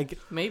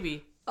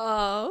 Maybe.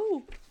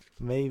 Oh.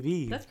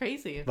 Maybe. That's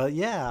crazy. But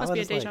yeah. Must I be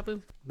a was deja like,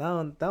 vu.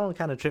 that one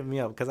kind of tripped me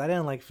up because I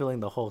didn't like feeling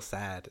the whole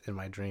sad in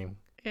my dream.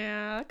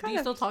 Yeah. Do you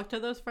still talk to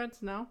those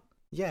friends now?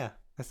 Yeah.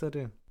 I still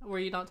do. Were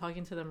you not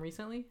talking to them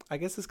recently? I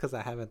guess it's because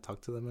I haven't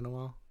talked to them in a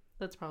while.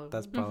 That's probably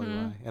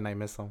why. And I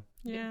miss them.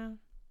 Yeah.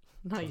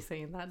 No, you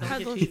saying that. I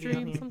had Don't those get cheesy on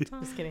dreams me.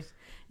 sometimes. Just kidding.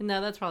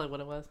 No, that's probably what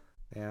it was.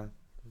 Yeah,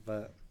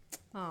 but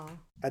Oh,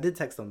 I did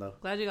text them though.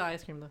 glad you got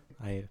ice cream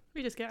though.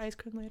 We just get ice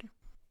cream later.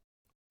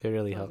 It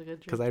really That was helped a good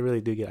because dream. I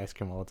really do get ice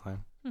cream all the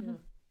time. Mm-hmm.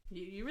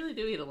 Yeah. You really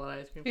do eat a lot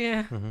of ice cream.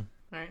 Yeah. Mm-hmm.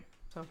 All right.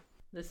 So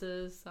this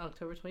is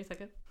October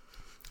 22nd.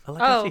 I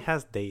like how Oh. she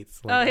has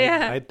dates. Oh,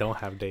 yeah. I don't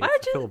have dates. Why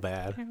don't you- I feel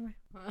bad.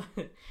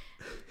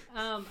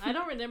 I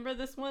don't remember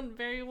this one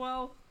very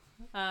well,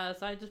 so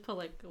I just put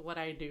like what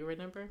I do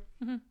remember.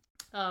 Mhm.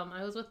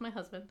 I was with my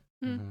husband.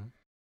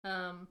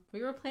 Mm-hmm.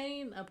 We were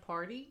planning a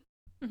party,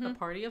 Mm-hmm. a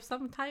party of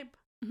some type,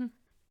 Mhm.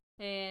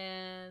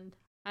 and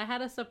I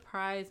had a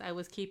surprise I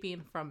was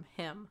keeping from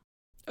him.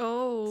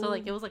 Oh. So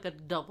like it was like a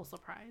double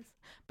surprise,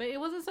 but it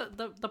wasn't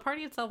the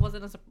party itself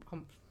wasn't a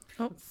surprise.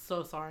 Oh. I'm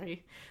so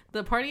sorry.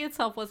 The party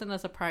itself wasn't a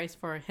surprise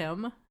for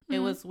him. It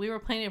Mhm. was we were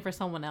planning it for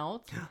someone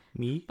else,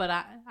 Me? but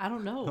I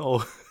don't know.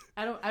 Oh.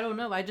 I don't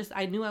know.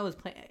 I knew I was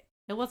playing.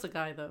 It was a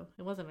guy though.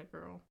 It wasn't a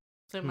girl.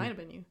 So it might have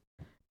been you.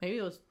 Maybe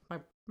it was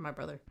my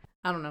brother.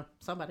 I don't know.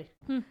 Somebody.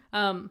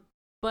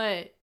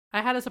 But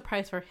I had a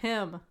surprise for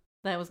him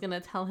that I was gonna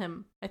tell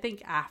him. I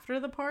think after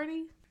the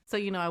party, so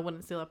I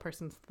wouldn't steal a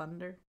person's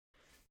thunder.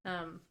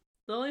 The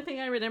only thing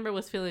I remember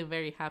was feeling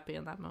very happy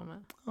in that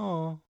moment.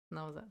 Oh. And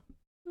that was it.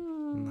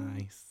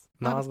 Nice.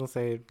 No, I was gonna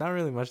say not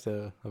really much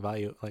to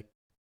evaluate, like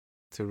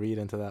to read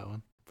into that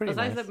one. Pretty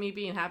Besides nice. that, me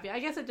being happy, I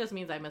guess it just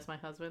means I miss my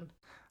husband.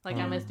 Like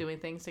I miss doing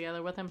things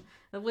together with him,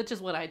 which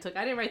is what I took.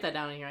 I didn't write that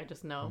down in here. I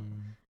just know.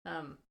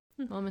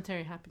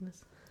 Momentary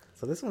happiness.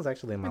 So this one's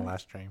actually my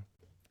last dream.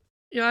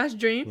 Your last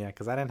dream? Yeah,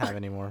 because I didn't have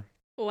any more.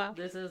 Wow.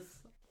 This is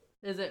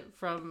it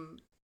from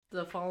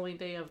the following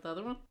day of the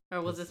other one,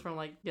 or was this from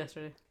like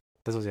yesterday?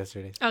 This was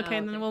yesterday. Okay, okay.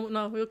 then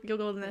you'll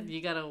go then.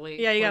 You gotta wait.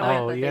 Yeah, you for gotta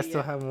that, Oh, but you guys yeah.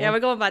 still have more? Yeah, we're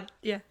going by.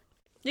 Yeah.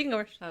 You can go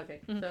first. Okay,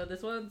 Mhm. so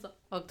this one's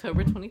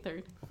October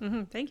 23rd.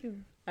 Mm-hmm. Thank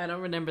you. I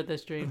don't remember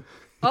this dream,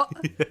 Oh.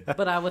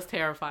 but I was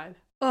terrified,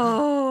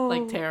 Oh.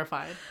 like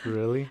terrified.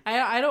 Really?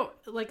 I don't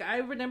like. I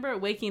remember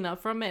waking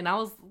up from it, and I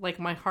was like,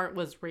 my heart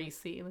was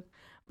racing,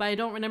 but I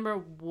don't remember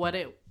what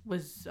it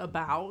was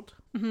about.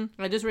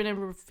 Mm-hmm. I just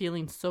remember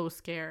feeling so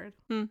scared,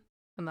 Mm.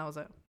 and that was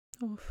it.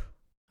 Oof.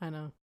 I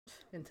know,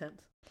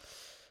 intense.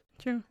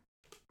 True.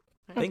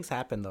 Things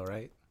happen though,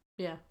 right?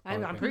 Yeah,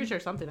 Okay. I'm pretty sure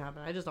something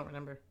happened. I just don't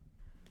remember.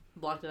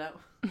 Blocked it out.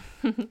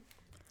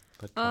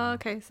 But,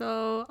 Okay,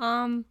 so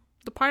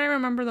the part I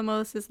remember the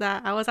most is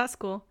that I was at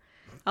school.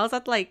 I was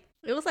at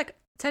it was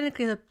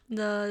technically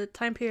the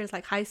time period is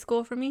like high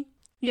school for me.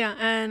 Yeah,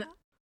 and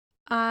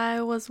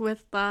I was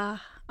with the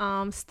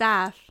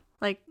staff.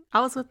 Like I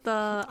was with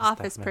the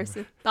office member.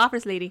 person, the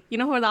office lady. You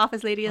know who the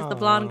office lady is? The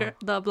blonde girl,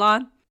 the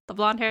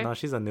blonde hair. No,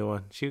 she's a new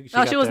one. She Oh,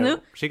 got she was there-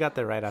 new? She got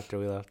there right after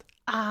we left.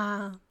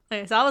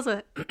 Okay, so I was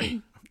with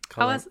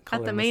I was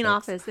at the main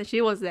office and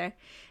she was there.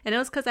 And it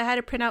was because I had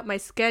to print out my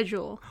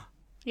schedule.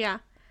 Yeah.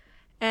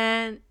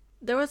 And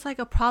there was like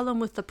a problem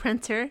with the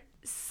printer.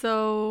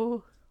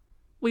 So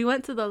we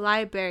went to the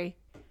library,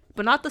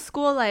 but not the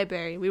school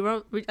library.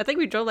 I think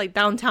we drove like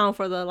downtown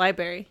for the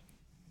library.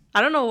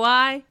 I don't know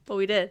why, but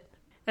we did.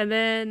 And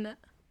then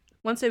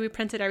once we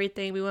printed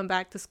everything, we went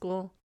back to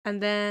school.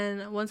 And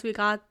then once we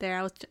got there,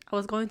 I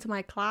was going to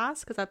my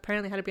class because I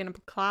apparently had to be in a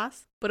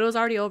class, but it was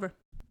already over.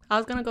 I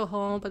was going to go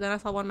home, but then I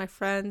saw one of my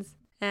friends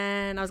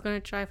and I was going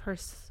to drive her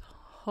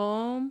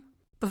home.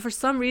 But for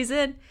some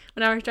reason,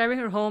 when I was driving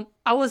her home,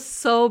 I was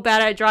so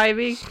bad at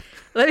driving.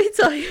 Let me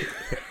tell you.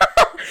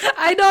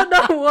 I don't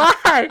know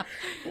why.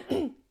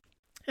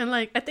 And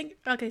I think,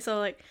 okay,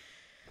 so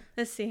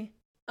let's see.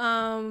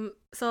 So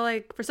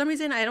for some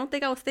reason, I don't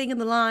think I was staying in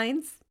the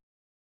lines.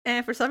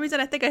 And for some reason,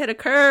 I think I hit a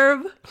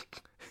curb.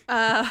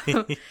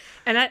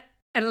 And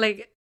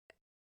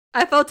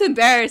I felt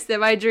embarrassed in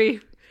my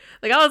dream.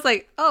 I was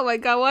like, oh my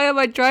God, why am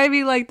I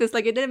driving like this?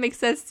 It didn't make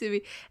sense to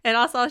me. And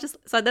also I was just,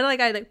 so then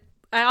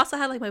I also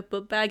had my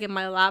book bag in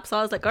my lap. So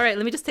I was like, all right,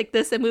 let me just take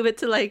this and move it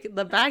to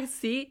the back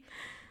seat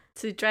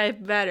to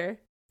drive better.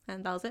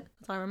 And that was it.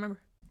 That's all I remember.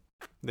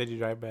 Did you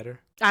drive better?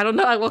 I don't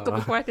know. I woke up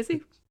before I could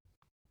see.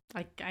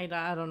 I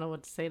don't know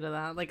what to say to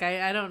that.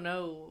 I don't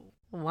know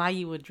why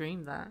you would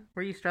dream that.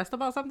 Were you stressed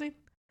about something?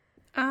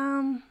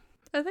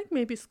 I think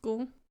maybe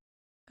school.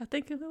 I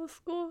think it was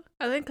school.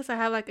 I think because I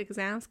have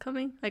exams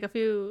coming. I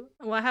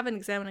have an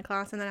exam in a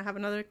class and then I have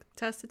another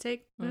test to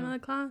take in another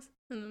class.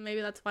 And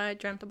maybe that's why I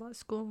dreamt about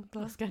school.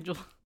 A schedule.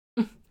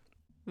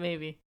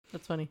 Maybe.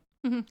 That's funny.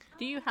 Mm-hmm.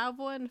 Do you have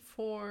one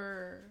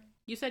for,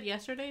 you said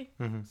yesterday?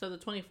 Mm-hmm. So the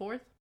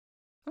 24th?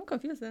 I'm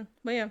confused then.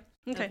 But yeah.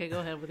 Okay. Go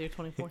ahead with your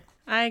 24th.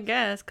 I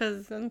guess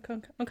because I'm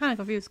kind of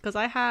confused because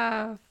I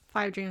have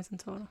 5 dreams in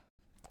total.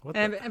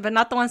 But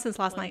not the one since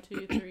last night.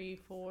 1, 2, 3,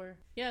 4.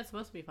 Yeah, it's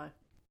supposed to be 5.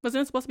 Wasn't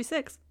it supposed to be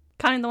 6?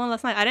 Counting the one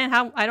last night. I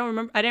don't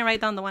remember. I didn't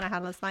write down the one I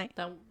had last night.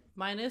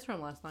 Mine is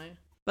from last night.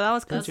 But that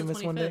was Didn't you the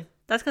miss one day?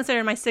 That's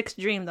considered my 6th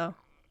dream, though.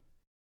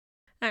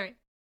 All right.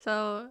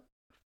 So,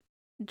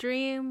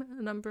 dream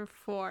number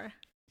 4.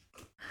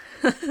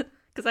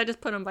 because I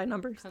just put them by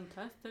numbers.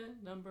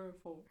 Contestant number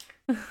 4.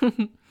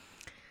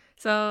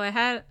 So I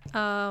had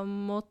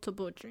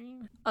multiple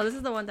dreams. Oh, this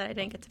is the one that I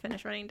didn't get to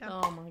finish writing down.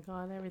 Oh my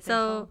god, everything.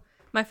 So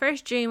my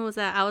first dream was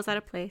that I was at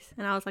a place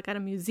and I was like at a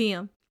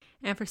museum,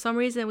 and for some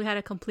reason we had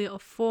to complete a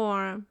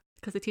form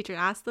because the teacher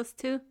asked us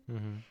to,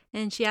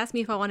 and she asked me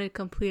if I wanted to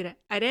complete it.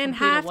 I didn't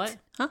have what? to.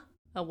 Huh?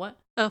 A what?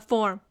 A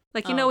form.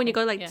 Like, you know, when you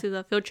go yeah. to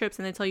the field trips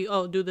and they tell you,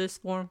 oh, do this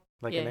form.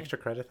 Like an extra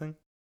credit thing?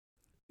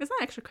 It's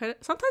not extra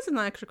credit. Sometimes it's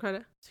not extra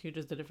credit. So you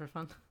just did it for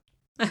fun.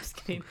 I'm just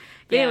kidding.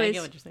 But Yeah, anyways, I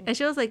get what you're saying. and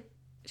she was like,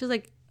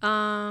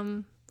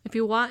 if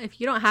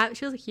you don't have,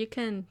 she was like, you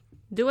can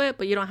do it,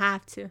 but you don't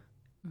have to.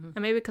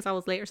 And maybe because I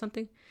was late or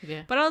something.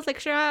 Yeah. But I was like,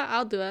 sure,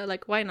 I'll do it.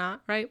 Like, why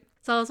not? Right?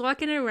 So I was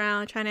walking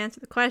around trying to answer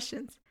the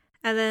questions.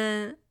 And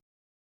then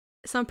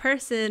some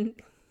person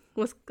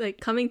was like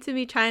coming to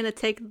me trying to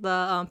take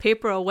the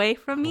paper away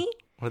from me.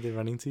 Were they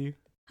running to you?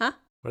 Huh?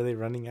 Were they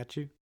running at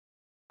you?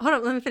 Hold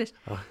on, let me finish.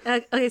 Oh.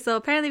 Okay, so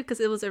apparently because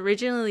it was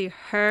originally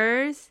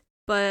hers,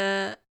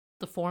 but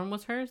The form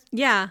was hers?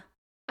 yeah.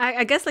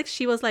 I guess like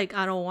she was like,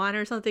 I don't want it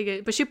or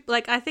something. But she,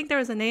 like, I think there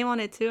was a name on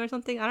it too or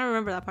something. I don't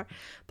remember that part.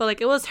 But like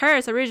it was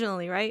hers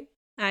originally, right?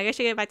 And I guess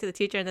she gave it back to the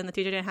teacher, and then the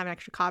teacher didn't have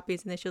extra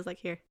copies, and then she was like,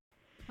 here.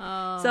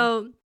 Oh.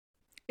 So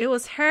it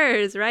was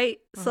hers, right?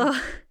 So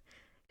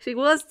she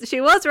was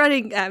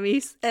running at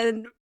me,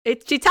 and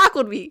she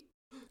tackled me.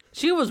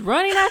 She was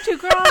running at you,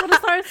 girl. I'm gonna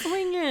start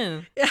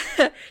swinging.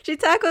 She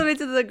tackled me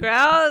to the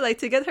ground, like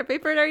to get her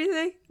paper and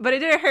everything. But it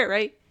didn't hurt,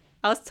 right?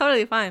 I was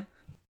totally fine.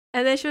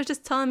 And then she was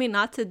just telling me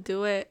not to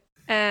do it.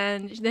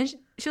 And then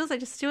she was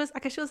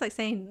like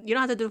saying, you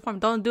don't have to do the form.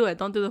 Don't do it.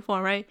 Don't do the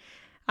form, right?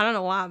 I don't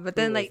know why. But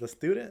then, Who was like, the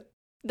student?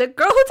 the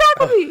girl who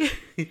tackled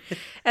me.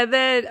 And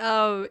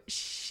then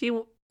she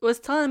was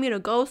telling me to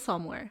go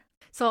somewhere.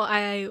 So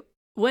I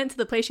went to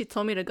the place she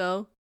told me to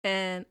go.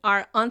 And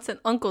our aunts and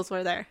uncles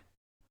were there,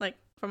 like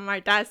from my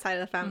dad's side of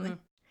the family.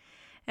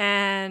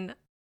 And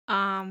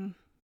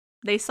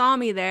they saw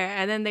me there.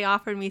 And then they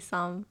offered me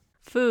some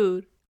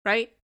food,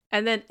 right?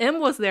 And then M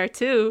was there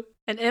too.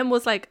 And M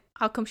was like,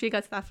 how come she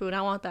gets that food?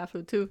 I want that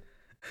food too.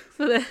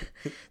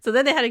 So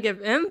then they had to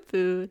give M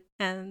food.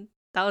 And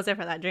that was it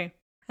for that dream.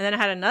 And then I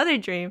had another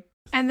dream.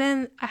 And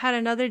then I had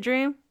another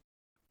dream.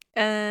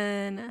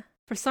 And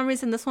for some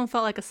reason, this one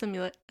felt like a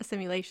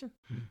simulation.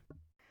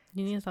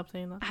 You need to stop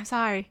saying that. I'm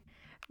sorry.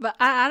 But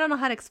I don't know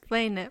how to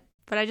explain it.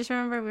 But I just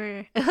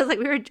remember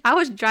I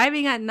was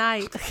driving at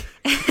night.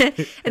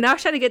 And I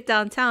was trying to get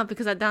downtown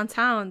because at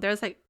downtown, there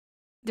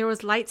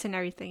was lights and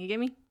everything. You get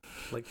me?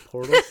 Like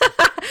portals?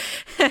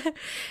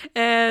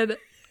 And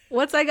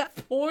once I got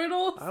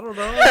Portal? I don't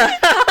know.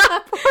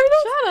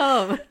 Shut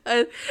up.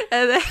 And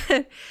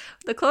then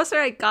the closer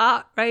I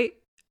got, right?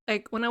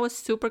 Like when I was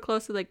super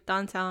close to like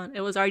downtown,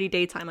 it was already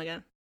daytime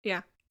again.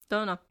 Yeah.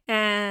 Don't know.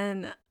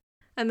 And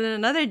then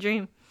another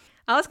dream.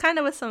 I was kind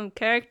of with some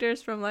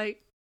characters from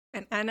like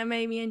an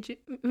anime me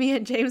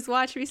and James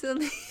watched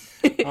recently.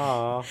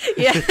 Aww.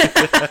 Yeah.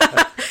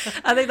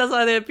 I think that's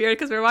why they appeared,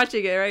 because we're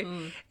watching it, right?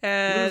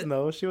 And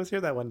No, she was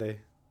here that one day.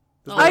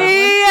 Oh,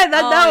 yeah,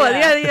 that one.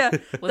 Yeah.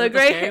 Was The it the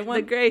gray scary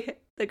one?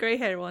 the gray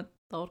hair one.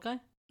 The old guy?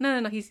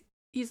 No. He's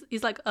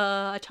like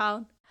a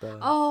child.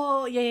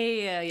 Oh,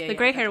 yeah. The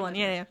gray hair one.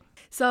 Yeah.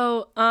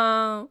 So,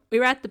 we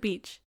were at the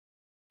beach,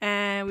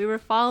 and we were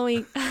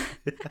following.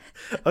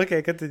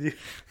 Okay, continue.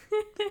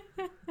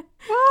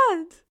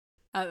 What?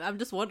 I'm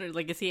just wondering,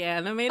 like, is he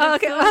animated? Oh,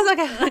 okay. still? I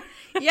was like,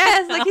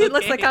 yes, like he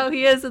looks like how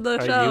he is in the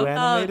Are show. you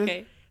animated? Oh,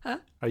 okay. Huh?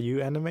 Are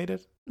you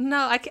animated?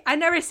 No, I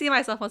never see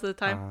myself most of the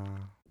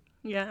time.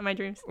 Yeah, in my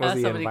dreams. Was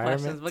the So many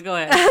questions, environment? but go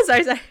ahead.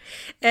 sorry.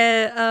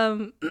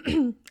 And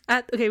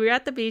we were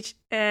at the beach,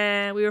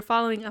 and we were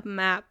following a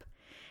map,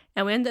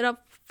 and we ended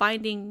up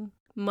finding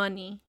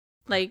money.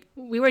 Like,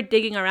 we were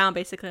digging around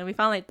basically, and we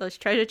found like those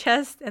treasure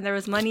chests, and there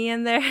was money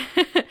in there.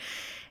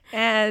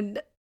 And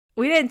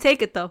we didn't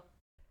take it though,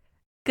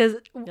 because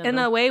in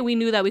a way we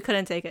knew that we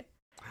couldn't take it.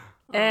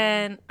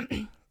 And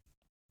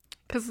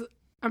because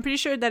I'm pretty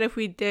sure that if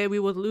we did, we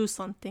would lose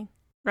something,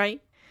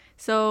 right?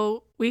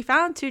 So we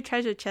found 2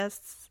 treasure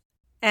chests,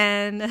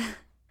 and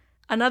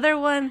another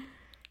one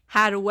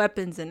had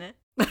weapons in it.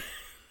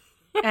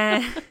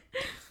 And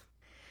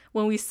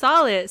when we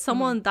saw it,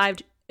 someone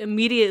dived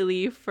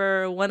immediately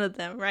for one of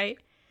them, right?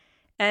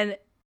 And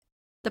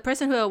the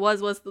person who it was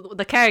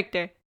the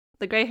character,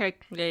 the gray hair.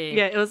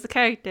 Yeah, it was the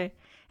character.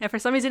 And for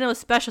some reason, it was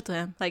special to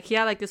him. Like, he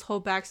had like this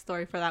whole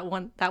backstory for that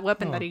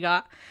weapon that he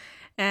got.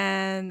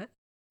 And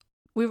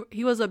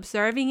he was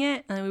observing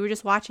it, and we were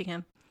just watching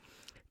him.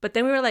 But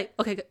then we were like,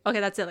 okay,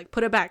 that's it. Like,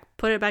 put it back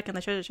in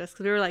the treasure chest.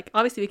 Because we were like,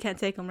 obviously we can't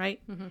take him,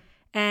 right? Mm-hmm.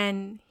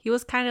 And he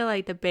was kind of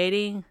like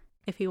debating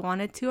if he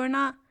wanted to or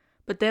not.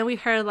 But then we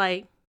heard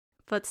like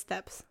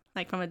footsteps,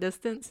 like from a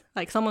distance,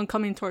 like someone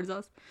coming towards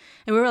us.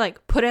 And we were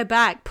like, put it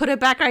back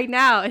right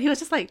now. And he was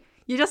just like,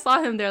 you just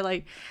saw him there,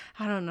 like,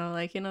 I don't know,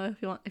 like, you know,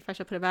 if I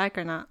should put it back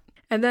or not.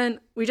 And then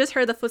we just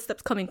heard the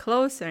footsteps coming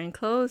closer and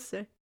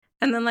closer.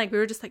 And then like we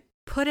were just like,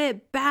 put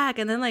it back.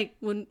 And then like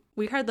when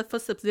we heard the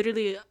footsteps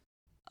literally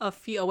a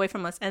feet away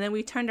from us, and then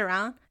we turned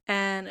around,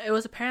 And it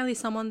was apparently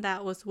someone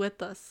that was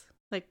with us,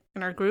 like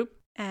in our group.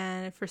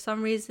 And for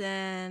some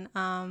reason,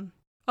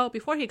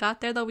 before he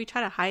got there though, we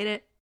tried to hide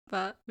it.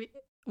 But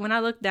when I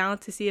looked down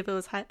to see if it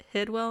was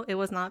hid well, it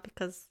was not,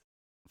 because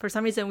for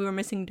some reason we were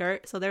missing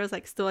dirt. So there was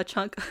like still a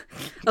chunk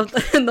of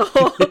in the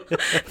hole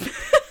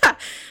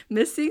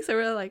missing. So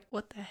we were like,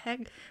 what the heck?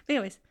 But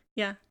anyways,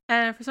 yeah.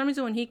 And for some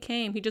reason when he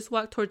came, he just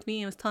walked towards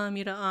me and was telling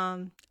me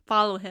to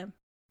follow him.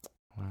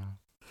 Wow.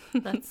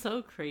 That's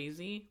so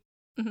crazy.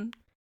 Mm-hmm.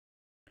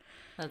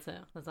 That's it.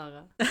 That's all I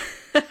got.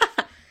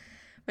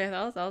 But yeah,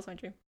 that was my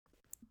dream.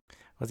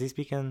 Was he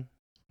speaking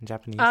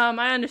Japanese?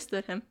 I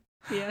understood him.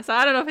 Yeah, so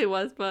I don't know if he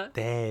was, but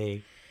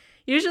Dang.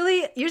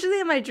 usually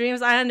in my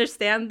dreams I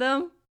understand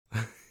them.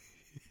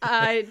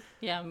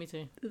 Yeah, me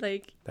too.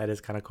 Like, That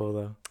is kind of cool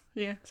though.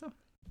 yeah. So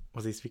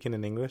Was he speaking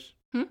in English?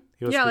 Hmm?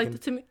 He was yeah, speaking...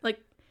 like to me, like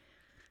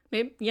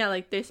maybe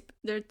like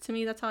they're to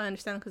me that's how I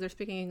understand because they're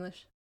speaking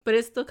English, but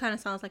it still kind of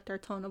sounds like their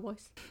tone of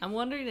voice. I'm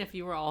wondering if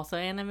you were also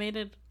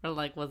animated, or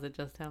like was it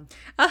just him?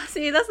 Oh,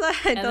 see, that's what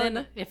I And don't then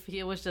know. if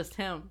it was just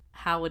him,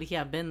 how would he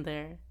have been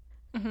there?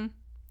 Mm-hmm.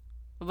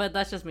 But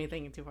that's just me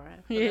thinking too far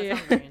ahead. But Yeah, that yeah.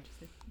 sounds very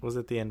interesting. Was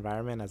it the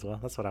environment as well?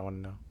 That's what I want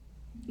to know.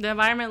 The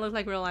environment looked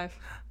like real life.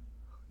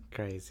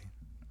 Crazy.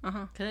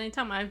 Because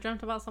anytime I've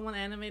dreamt about someone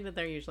animated,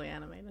 they're usually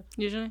animated.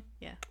 Usually.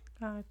 Yeah.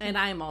 Okay. And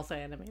I'm also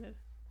animated.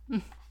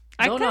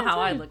 I Don't know couldn't how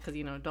I tell. look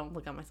because, don't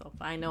look at myself.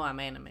 But I know I'm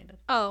animated.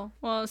 Oh,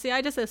 well, see,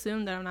 I just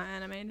assumed that I'm not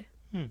animated.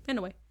 In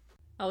a way.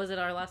 Oh, is it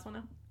our last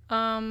one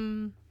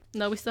now?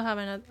 No, we still have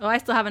another. Oh, I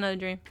still have another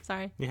dream.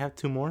 Sorry. You have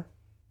two more?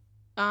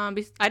 I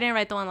didn't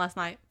write the one last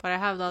night, but I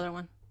have the other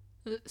one.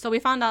 So we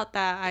found out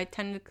that I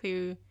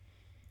technically,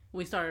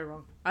 We started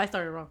wrong. I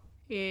started wrong.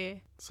 yeah,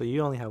 So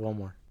you only have one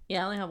more.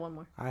 Yeah, I only have one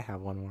more. I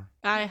have one more.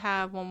 I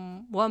have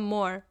one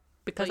more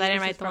because But I didn't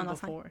yours write is the one from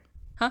last night. before.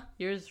 Huh?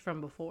 Yours is from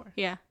before.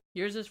 Yeah.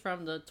 Yours is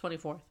from the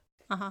 24th.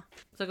 Uh-huh.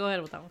 So go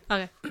ahead with that one.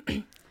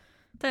 Okay.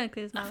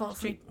 Technically, it's I not fall a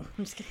dream. asleep.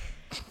 I'm just kidding.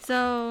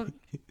 So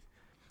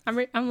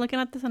I'm looking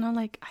at this and I'm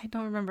like, I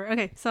don't remember.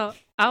 Okay, so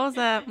I was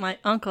at my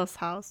uncle's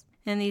house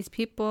and these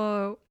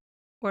people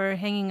were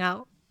hanging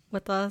out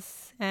with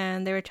us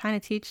and they were trying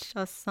to teach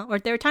us or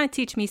they were trying to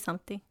teach me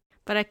something,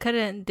 but I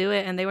couldn't do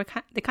it and they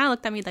kind of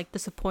looked at me like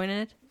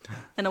disappointed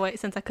in a way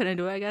since I couldn't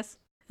do it, I guess.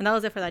 And that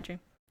was it for that dream.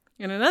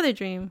 In another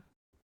dream,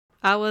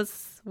 I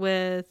was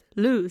with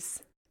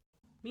Luz.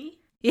 Me?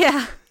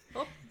 Yeah.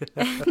 Oh.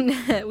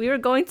 And we were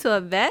going to a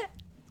vet.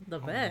 The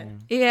vet.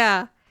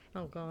 Yeah.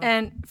 Oh, God.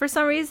 And for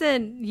some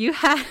reason, you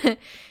had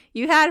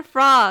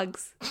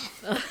frogs.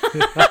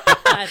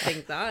 I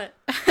think not.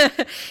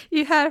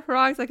 You had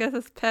frogs, I guess,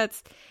 as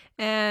pets,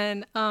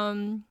 and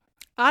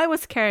I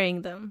was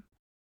carrying them.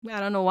 I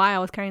don't know why I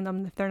was carrying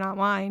them if they're not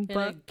mine, In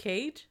but a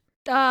cage?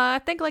 I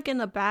think like in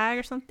the bag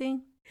or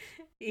something.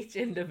 Each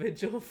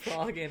individual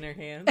frog in her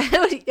hand.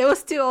 It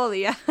was too old,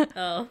 yeah.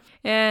 Oh.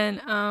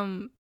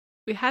 And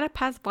we had to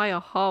pass by a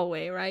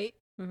hallway, right,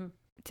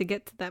 to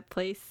get to that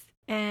place,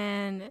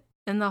 and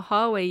in the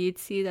hallway, you'd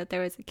see that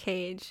there was a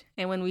cage.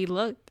 And when we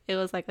looked, it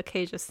was like a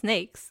cage of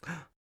snakes.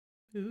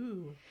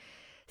 Ooh.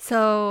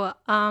 So,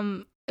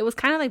 it was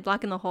kind of like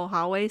blocking the whole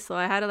hallway. So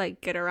I had to like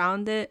get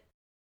around it.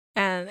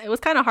 And it was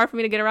kind of hard for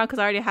me to get around because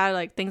I already had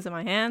like things in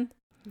my hand.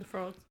 The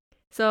frogs.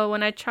 So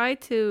when I tried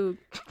to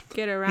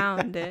get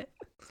around it,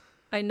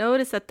 I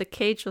noticed that the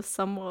cage was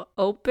somewhat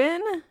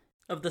open.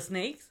 Of the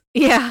snakes?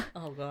 Yeah.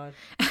 Oh, God.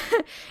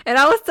 And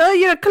I was telling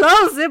you to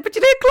close it, but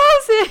you didn't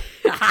close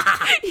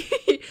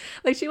it.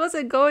 Like, she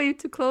wasn't going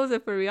to close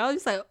it for me. I was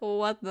just like, oh,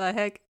 what the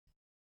heck?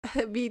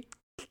 Me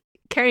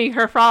carrying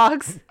her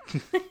frogs.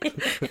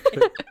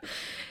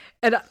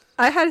 And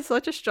I had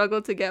such a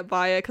struggle to get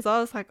by it because I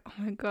was like, oh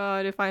my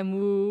God, if I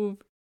move,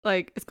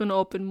 like, it's going to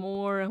open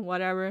more and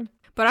whatever.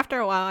 But after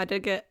a while, I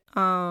did get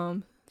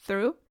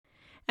through.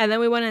 And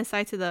then we went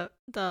inside to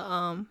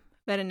the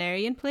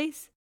veterinarian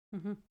place.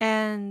 Mm-hmm.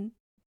 And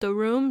the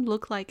room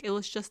looked like it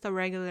was just a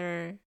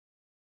regular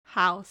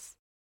house.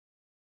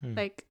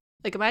 Like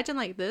imagine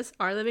like this,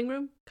 our living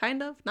room,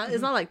 kind of. Not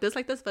It's not like this,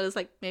 but it's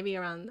like maybe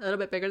around a little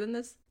bit bigger than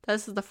this.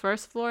 This is the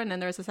first floor, and then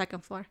there's a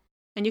second floor.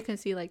 And you can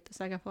see like the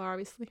second floor,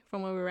 obviously,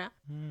 from where we were at.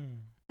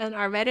 And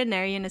our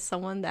veterinarian is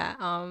someone that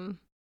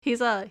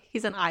he's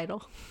an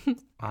idol.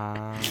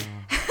 Ah.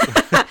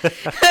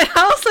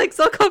 I was like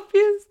so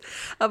confused.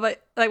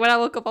 But like when I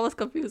woke up, I was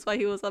confused why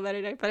he was a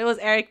veterinarian. But it was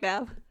Eric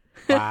Nab.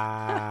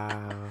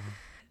 Wow.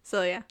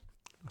 So yeah.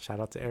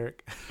 Shout out to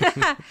Eric.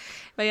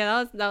 But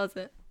yeah, that was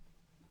it.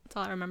 That's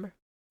all I remember.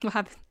 What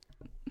happened?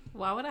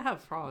 Why would I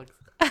have frogs?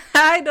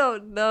 I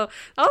don't know.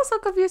 I was so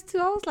confused too.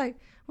 I was like,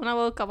 when I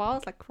woke up, I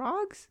was like,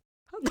 frogs?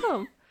 How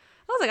come?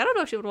 I was like, I don't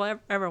know if she would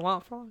ever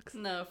want frogs.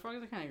 No,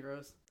 frogs are kind of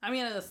gross. I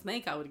mean, a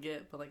snake I would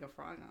get, but like a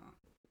frog, no.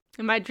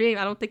 In my dream,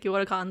 I don't think you would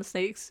have gotten the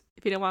snakes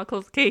if you didn't want to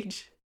close the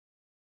cage.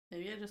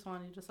 Maybe I just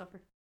wanted you to suffer.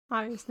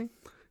 Obviously.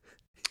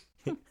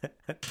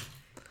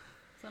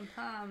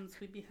 Sometimes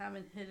we be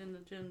having hidden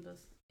agendas.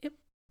 Yep.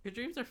 Your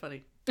dreams are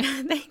funny.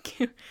 Thank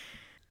you.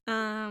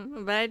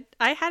 But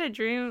I had a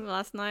dream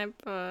last night,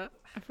 but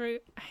I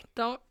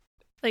don't,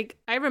 like,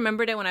 I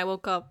remembered it when I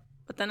woke up,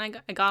 But then I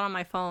got on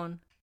my phone,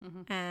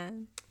 Mm-hmm.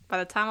 and by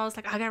the time I was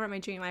like, I gotta write my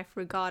dream, I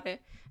forgot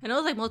it. And it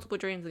was like multiple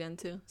dreams again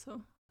too.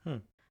 So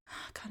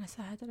kind of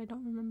sad that I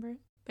don't remember it.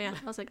 But yeah,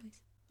 I was like,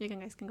 guys, you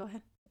guys can go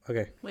ahead.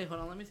 Okay. Wait,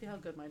 hold on. Let me see how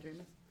good my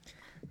dream is.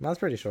 Mine's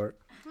pretty short.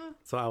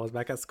 So I was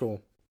back at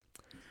school.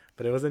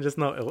 But it wasn't just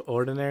no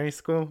ordinary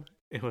school.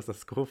 It was a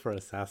school for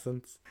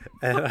assassins.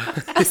 And,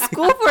 A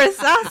school for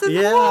assassins?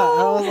 yeah,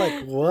 I was Whoa!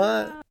 like,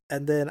 what?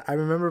 And then I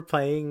remember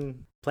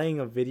playing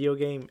a video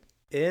game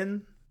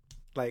in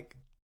like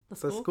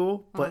the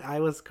school, but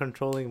I was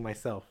controlling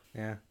myself.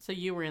 Yeah. So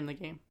you were in the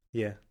game.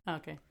 Yeah.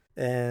 Okay.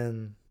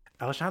 And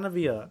I was trying to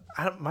be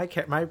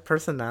my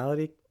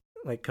personality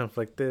like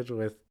conflicted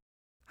with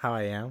how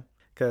I am,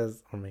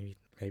 or maybe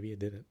it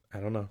didn't. I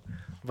don't know.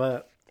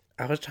 But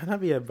I was trying to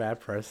be a bad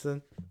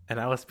person, and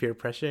I was peer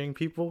pressuring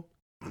people,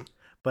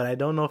 but I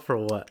don't know for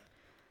what.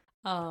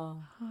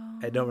 Oh.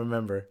 I don't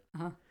remember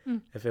Uh-huh.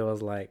 if it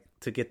was like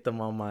to get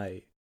them on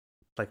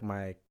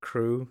my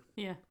crew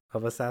Yeah.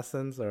 of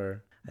assassins,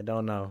 or I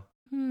don't know.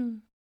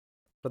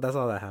 But that's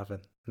all that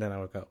happened. And then I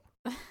woke up.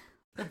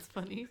 That's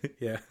funny.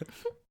 Yeah.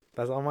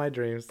 That's all my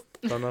dreams.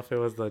 Don't know if it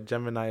was the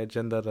Gemini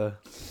agenda to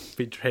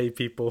betray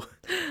people.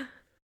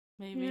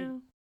 Maybe. Yeah.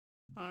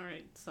 All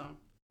right. So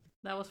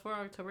that was for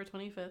October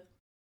 25th,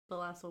 the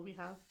last one we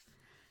have.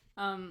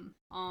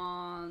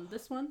 On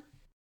this one,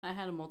 I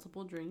had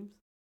multiple dreams.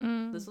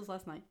 This was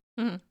last night.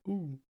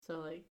 Ooh. So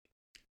like,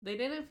 they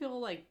didn't feel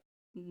like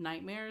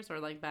nightmares or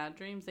like bad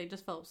dreams. They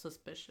just felt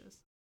suspicious.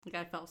 Like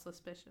I felt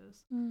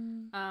suspicious.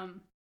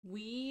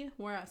 We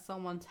were at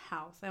someone's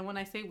house, and when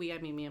I say we, I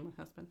mean me and my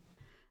husband.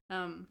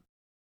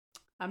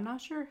 I'm not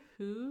sure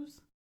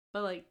whose,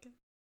 but like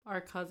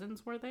our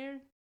cousins were there.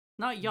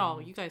 Not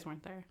y'all. You guys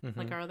weren't there.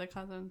 Like our other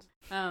cousins.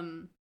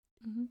 And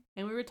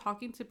we were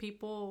talking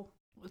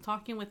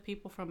with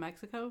people from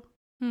Mexico,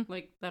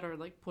 like that are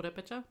like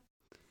Purepecha.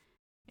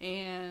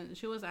 And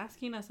she was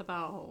asking us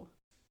about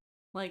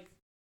like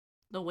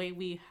the way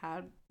we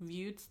had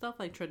viewed stuff,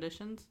 like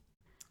traditions,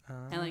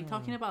 and like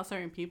talking about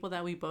certain people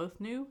that we both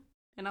knew.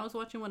 And I was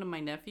watching one of my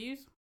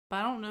nephews, but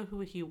I don't know who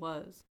he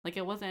was. Like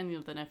it wasn't any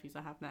of the nephews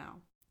I have now.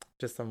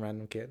 Just some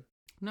random kid.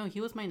 No, he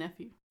was my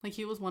nephew. Like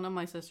he was one of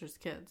my sister's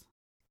kids.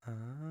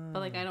 But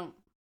like I don't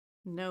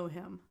know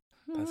him.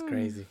 That's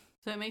crazy.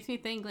 So it makes me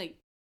think like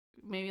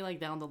maybe like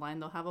down the line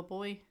they'll have a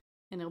boy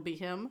and it'll be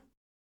him.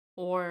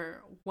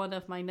 Or one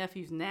of my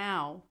nephews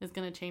now is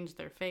gonna change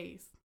their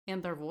face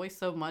and their voice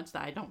so much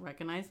that I don't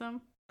recognize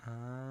them.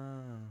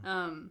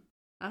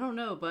 I don't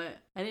know, but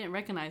I didn't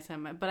recognize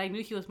him. But I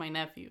knew he was my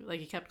nephew. Like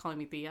he kept calling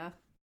me Tia.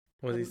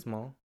 Was he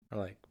small or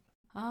like?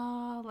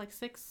 Like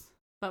 6.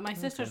 But my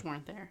sisters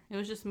weren't there. It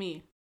was just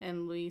me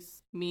and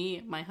Luis,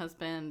 me, my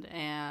husband,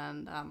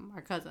 and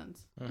our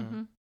cousins,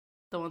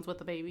 the ones with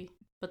the baby.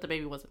 But the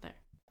baby wasn't there.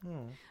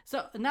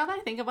 So now that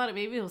I think about it,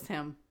 maybe it was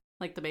him,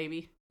 like the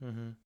baby.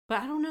 But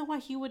I don't know why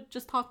he would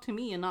just talk to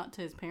me and not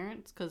to his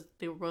parents, because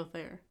they were both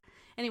there.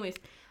 Anyways,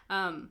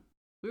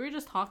 we were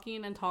just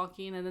talking, and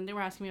then they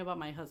were asking me about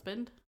my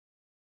husband,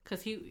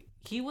 because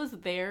he was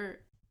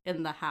there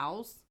in the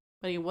house,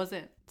 but he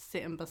wasn't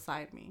sitting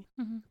beside me.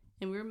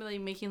 And we were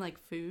like making like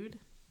food.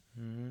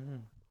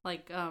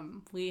 Like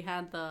we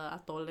had the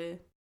atole,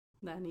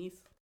 the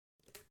anise,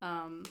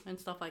 and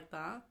stuff like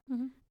that.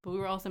 But we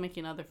were also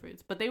making other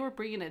foods. But they were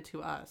bringing it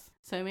to us,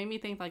 so it made me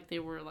think like they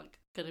were like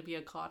gonna be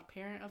a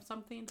godparent of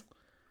something,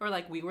 or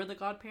like we were the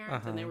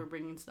godparents and they were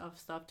bringing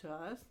stuff to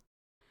us.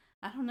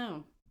 I don't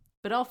know,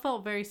 but it all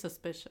felt very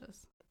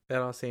suspicious.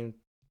 That all seemed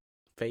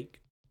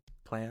fake,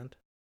 planned.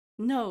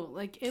 No,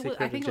 like it was.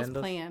 I think agendas? it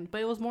was planned,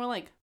 but it was more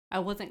like I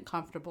wasn't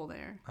comfortable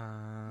there.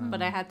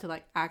 But I had to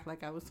like act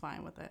like I was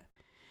fine with it.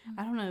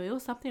 I don't know. It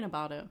was something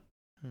about it.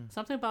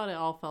 Something about it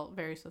all felt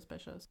very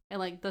suspicious. And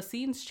like the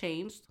scenes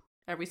changed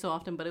every so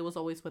often, but it was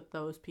always with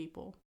those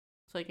people.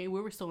 So like we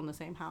were still in the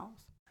same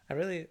house.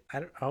 I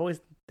always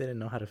didn't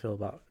know how to feel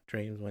about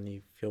dreams when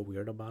you feel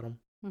weird about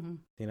them.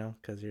 You know,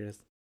 because you're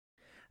just,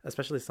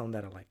 especially some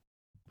that are like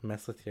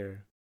mess with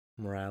your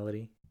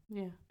morality.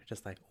 Yeah. You're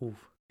just like, oof.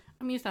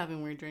 I'm used to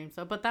having weird dreams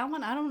though, but that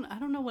one I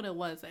don't know what it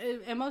was.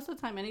 And most of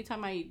the time,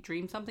 anytime I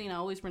dream something, I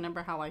always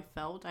remember how I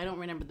felt. I don't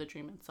remember the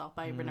dream itself,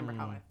 but I remember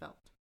how I felt.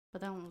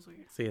 But that one was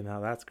weird. See, now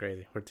that's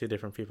crazy. We're two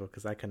different people,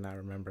 because I could not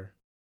remember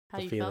how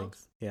the you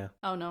feelings. Felt? Yeah.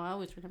 Oh no, I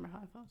always remember how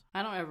I felt.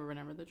 I don't ever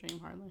remember the dream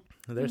hardly.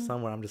 There's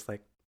some where I'm just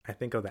like, I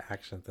think of the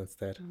actions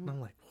instead, and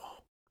I'm like,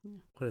 whoa,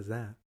 what is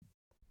that?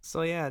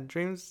 So yeah,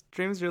 dreams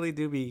really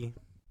do be.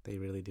 They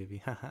really do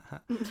be.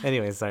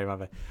 Anyways, sorry, my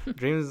bad.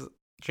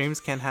 Dreams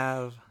can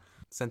have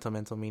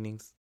sentimental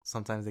meanings.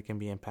 Sometimes they can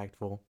be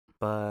impactful,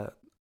 but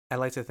I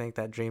like to think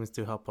that dreams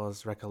do help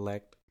us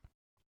recollect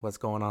what's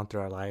going on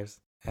through our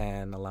lives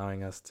and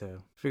allowing us to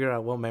figure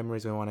out what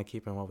memories we want to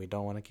keep and what we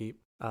don't want to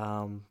keep.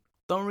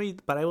 Don't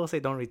read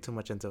too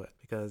much into it,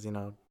 because, you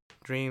know,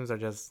 dreams are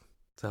just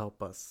to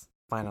help us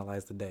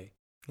finalize the day.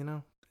 You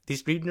know,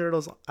 these dream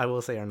journals, I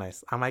will say, are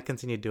nice. I might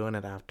continue doing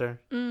it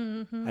after.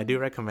 I do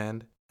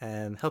recommend,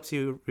 and helps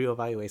you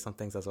reevaluate some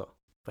things as well.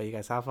 But you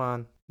guys have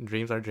fun.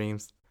 Dreams are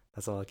dreams.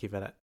 That's all I'll keep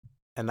it at.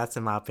 And that's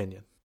in my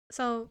opinion.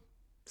 So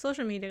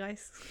social media,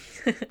 guys.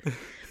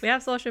 We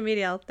have social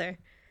media out there.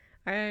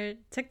 Our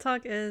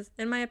TikTok is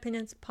In My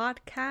Opinions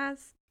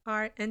Podcast.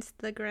 Our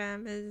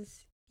Instagram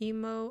is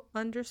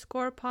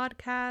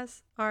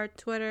emo_podcast. Our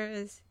Twitter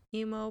is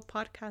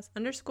emo_podcast_.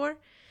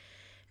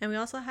 And we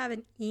also have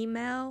an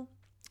email.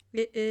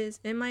 It is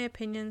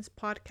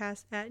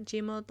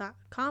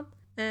inmyopinionspodcast@gmail.com.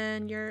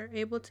 And you're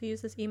able to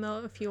use this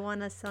email if you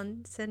want to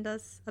send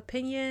us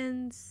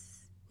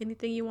opinions,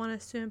 anything you want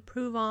us to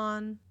improve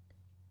on,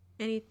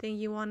 anything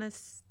you want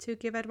us to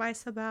give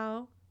advice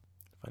about.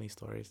 Funny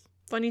stories.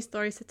 Funny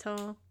stories to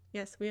tell.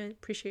 Yes, we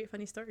appreciate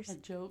funny stories. A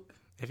joke.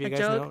 If you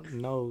guys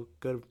know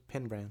good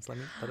pen brands, let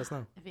us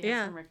know. If you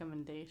have some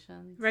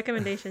recommendations.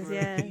 Recommendations,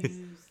 yes.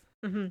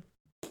 Mm-hmm.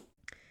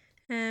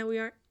 And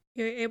you're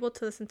able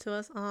to listen to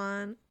us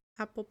on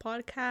Apple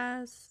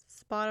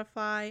Podcasts,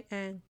 Spotify,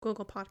 and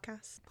Google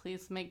Podcasts.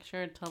 Please make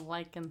sure to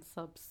like and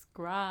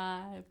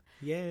subscribe.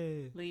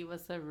 Yeah. Leave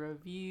us a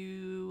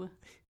review.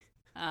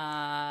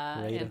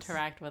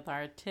 Interact with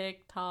our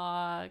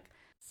TikTok.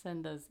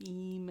 Send us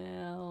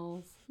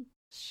emails.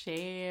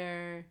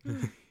 Share.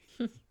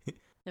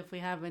 If we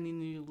have any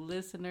new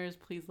listeners,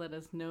 please let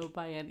us know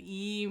by an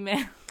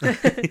email.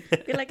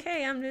 Be like,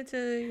 hey, I'm new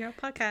to your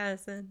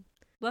podcast and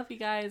love you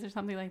guys or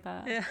something like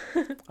that. Yeah.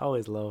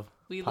 Always love.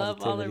 We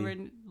positivity. love all of our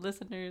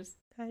listeners.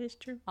 That is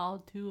true. All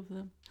 2 of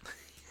them.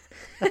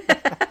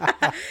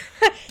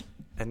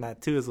 And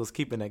that too is what's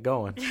keeping it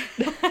going.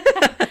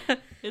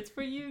 It's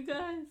for you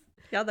guys.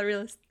 Y'all the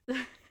realest.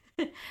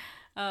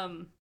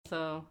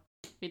 So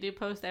we do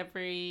post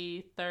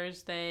every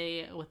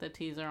Thursday with a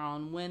teaser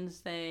on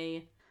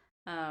Wednesday.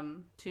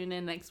 Tune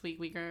in next week.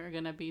 We are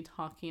going to be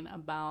talking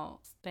about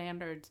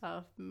standards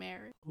of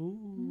marriage.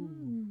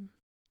 Ooh.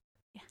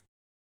 Yeah.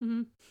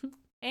 Mm-hmm.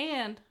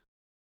 And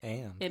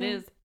it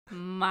is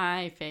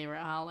my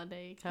favorite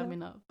holiday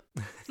coming up.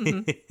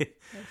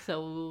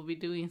 So we'll be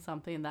doing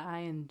something that I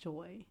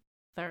enjoy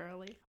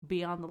thoroughly.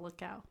 Be on the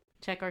lookout.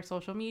 Check our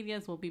social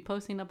medias. We'll be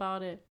posting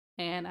about it.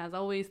 And as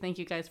always, thank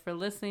you guys for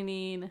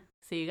listening.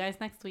 See you guys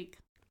next week.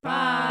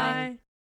 Bye.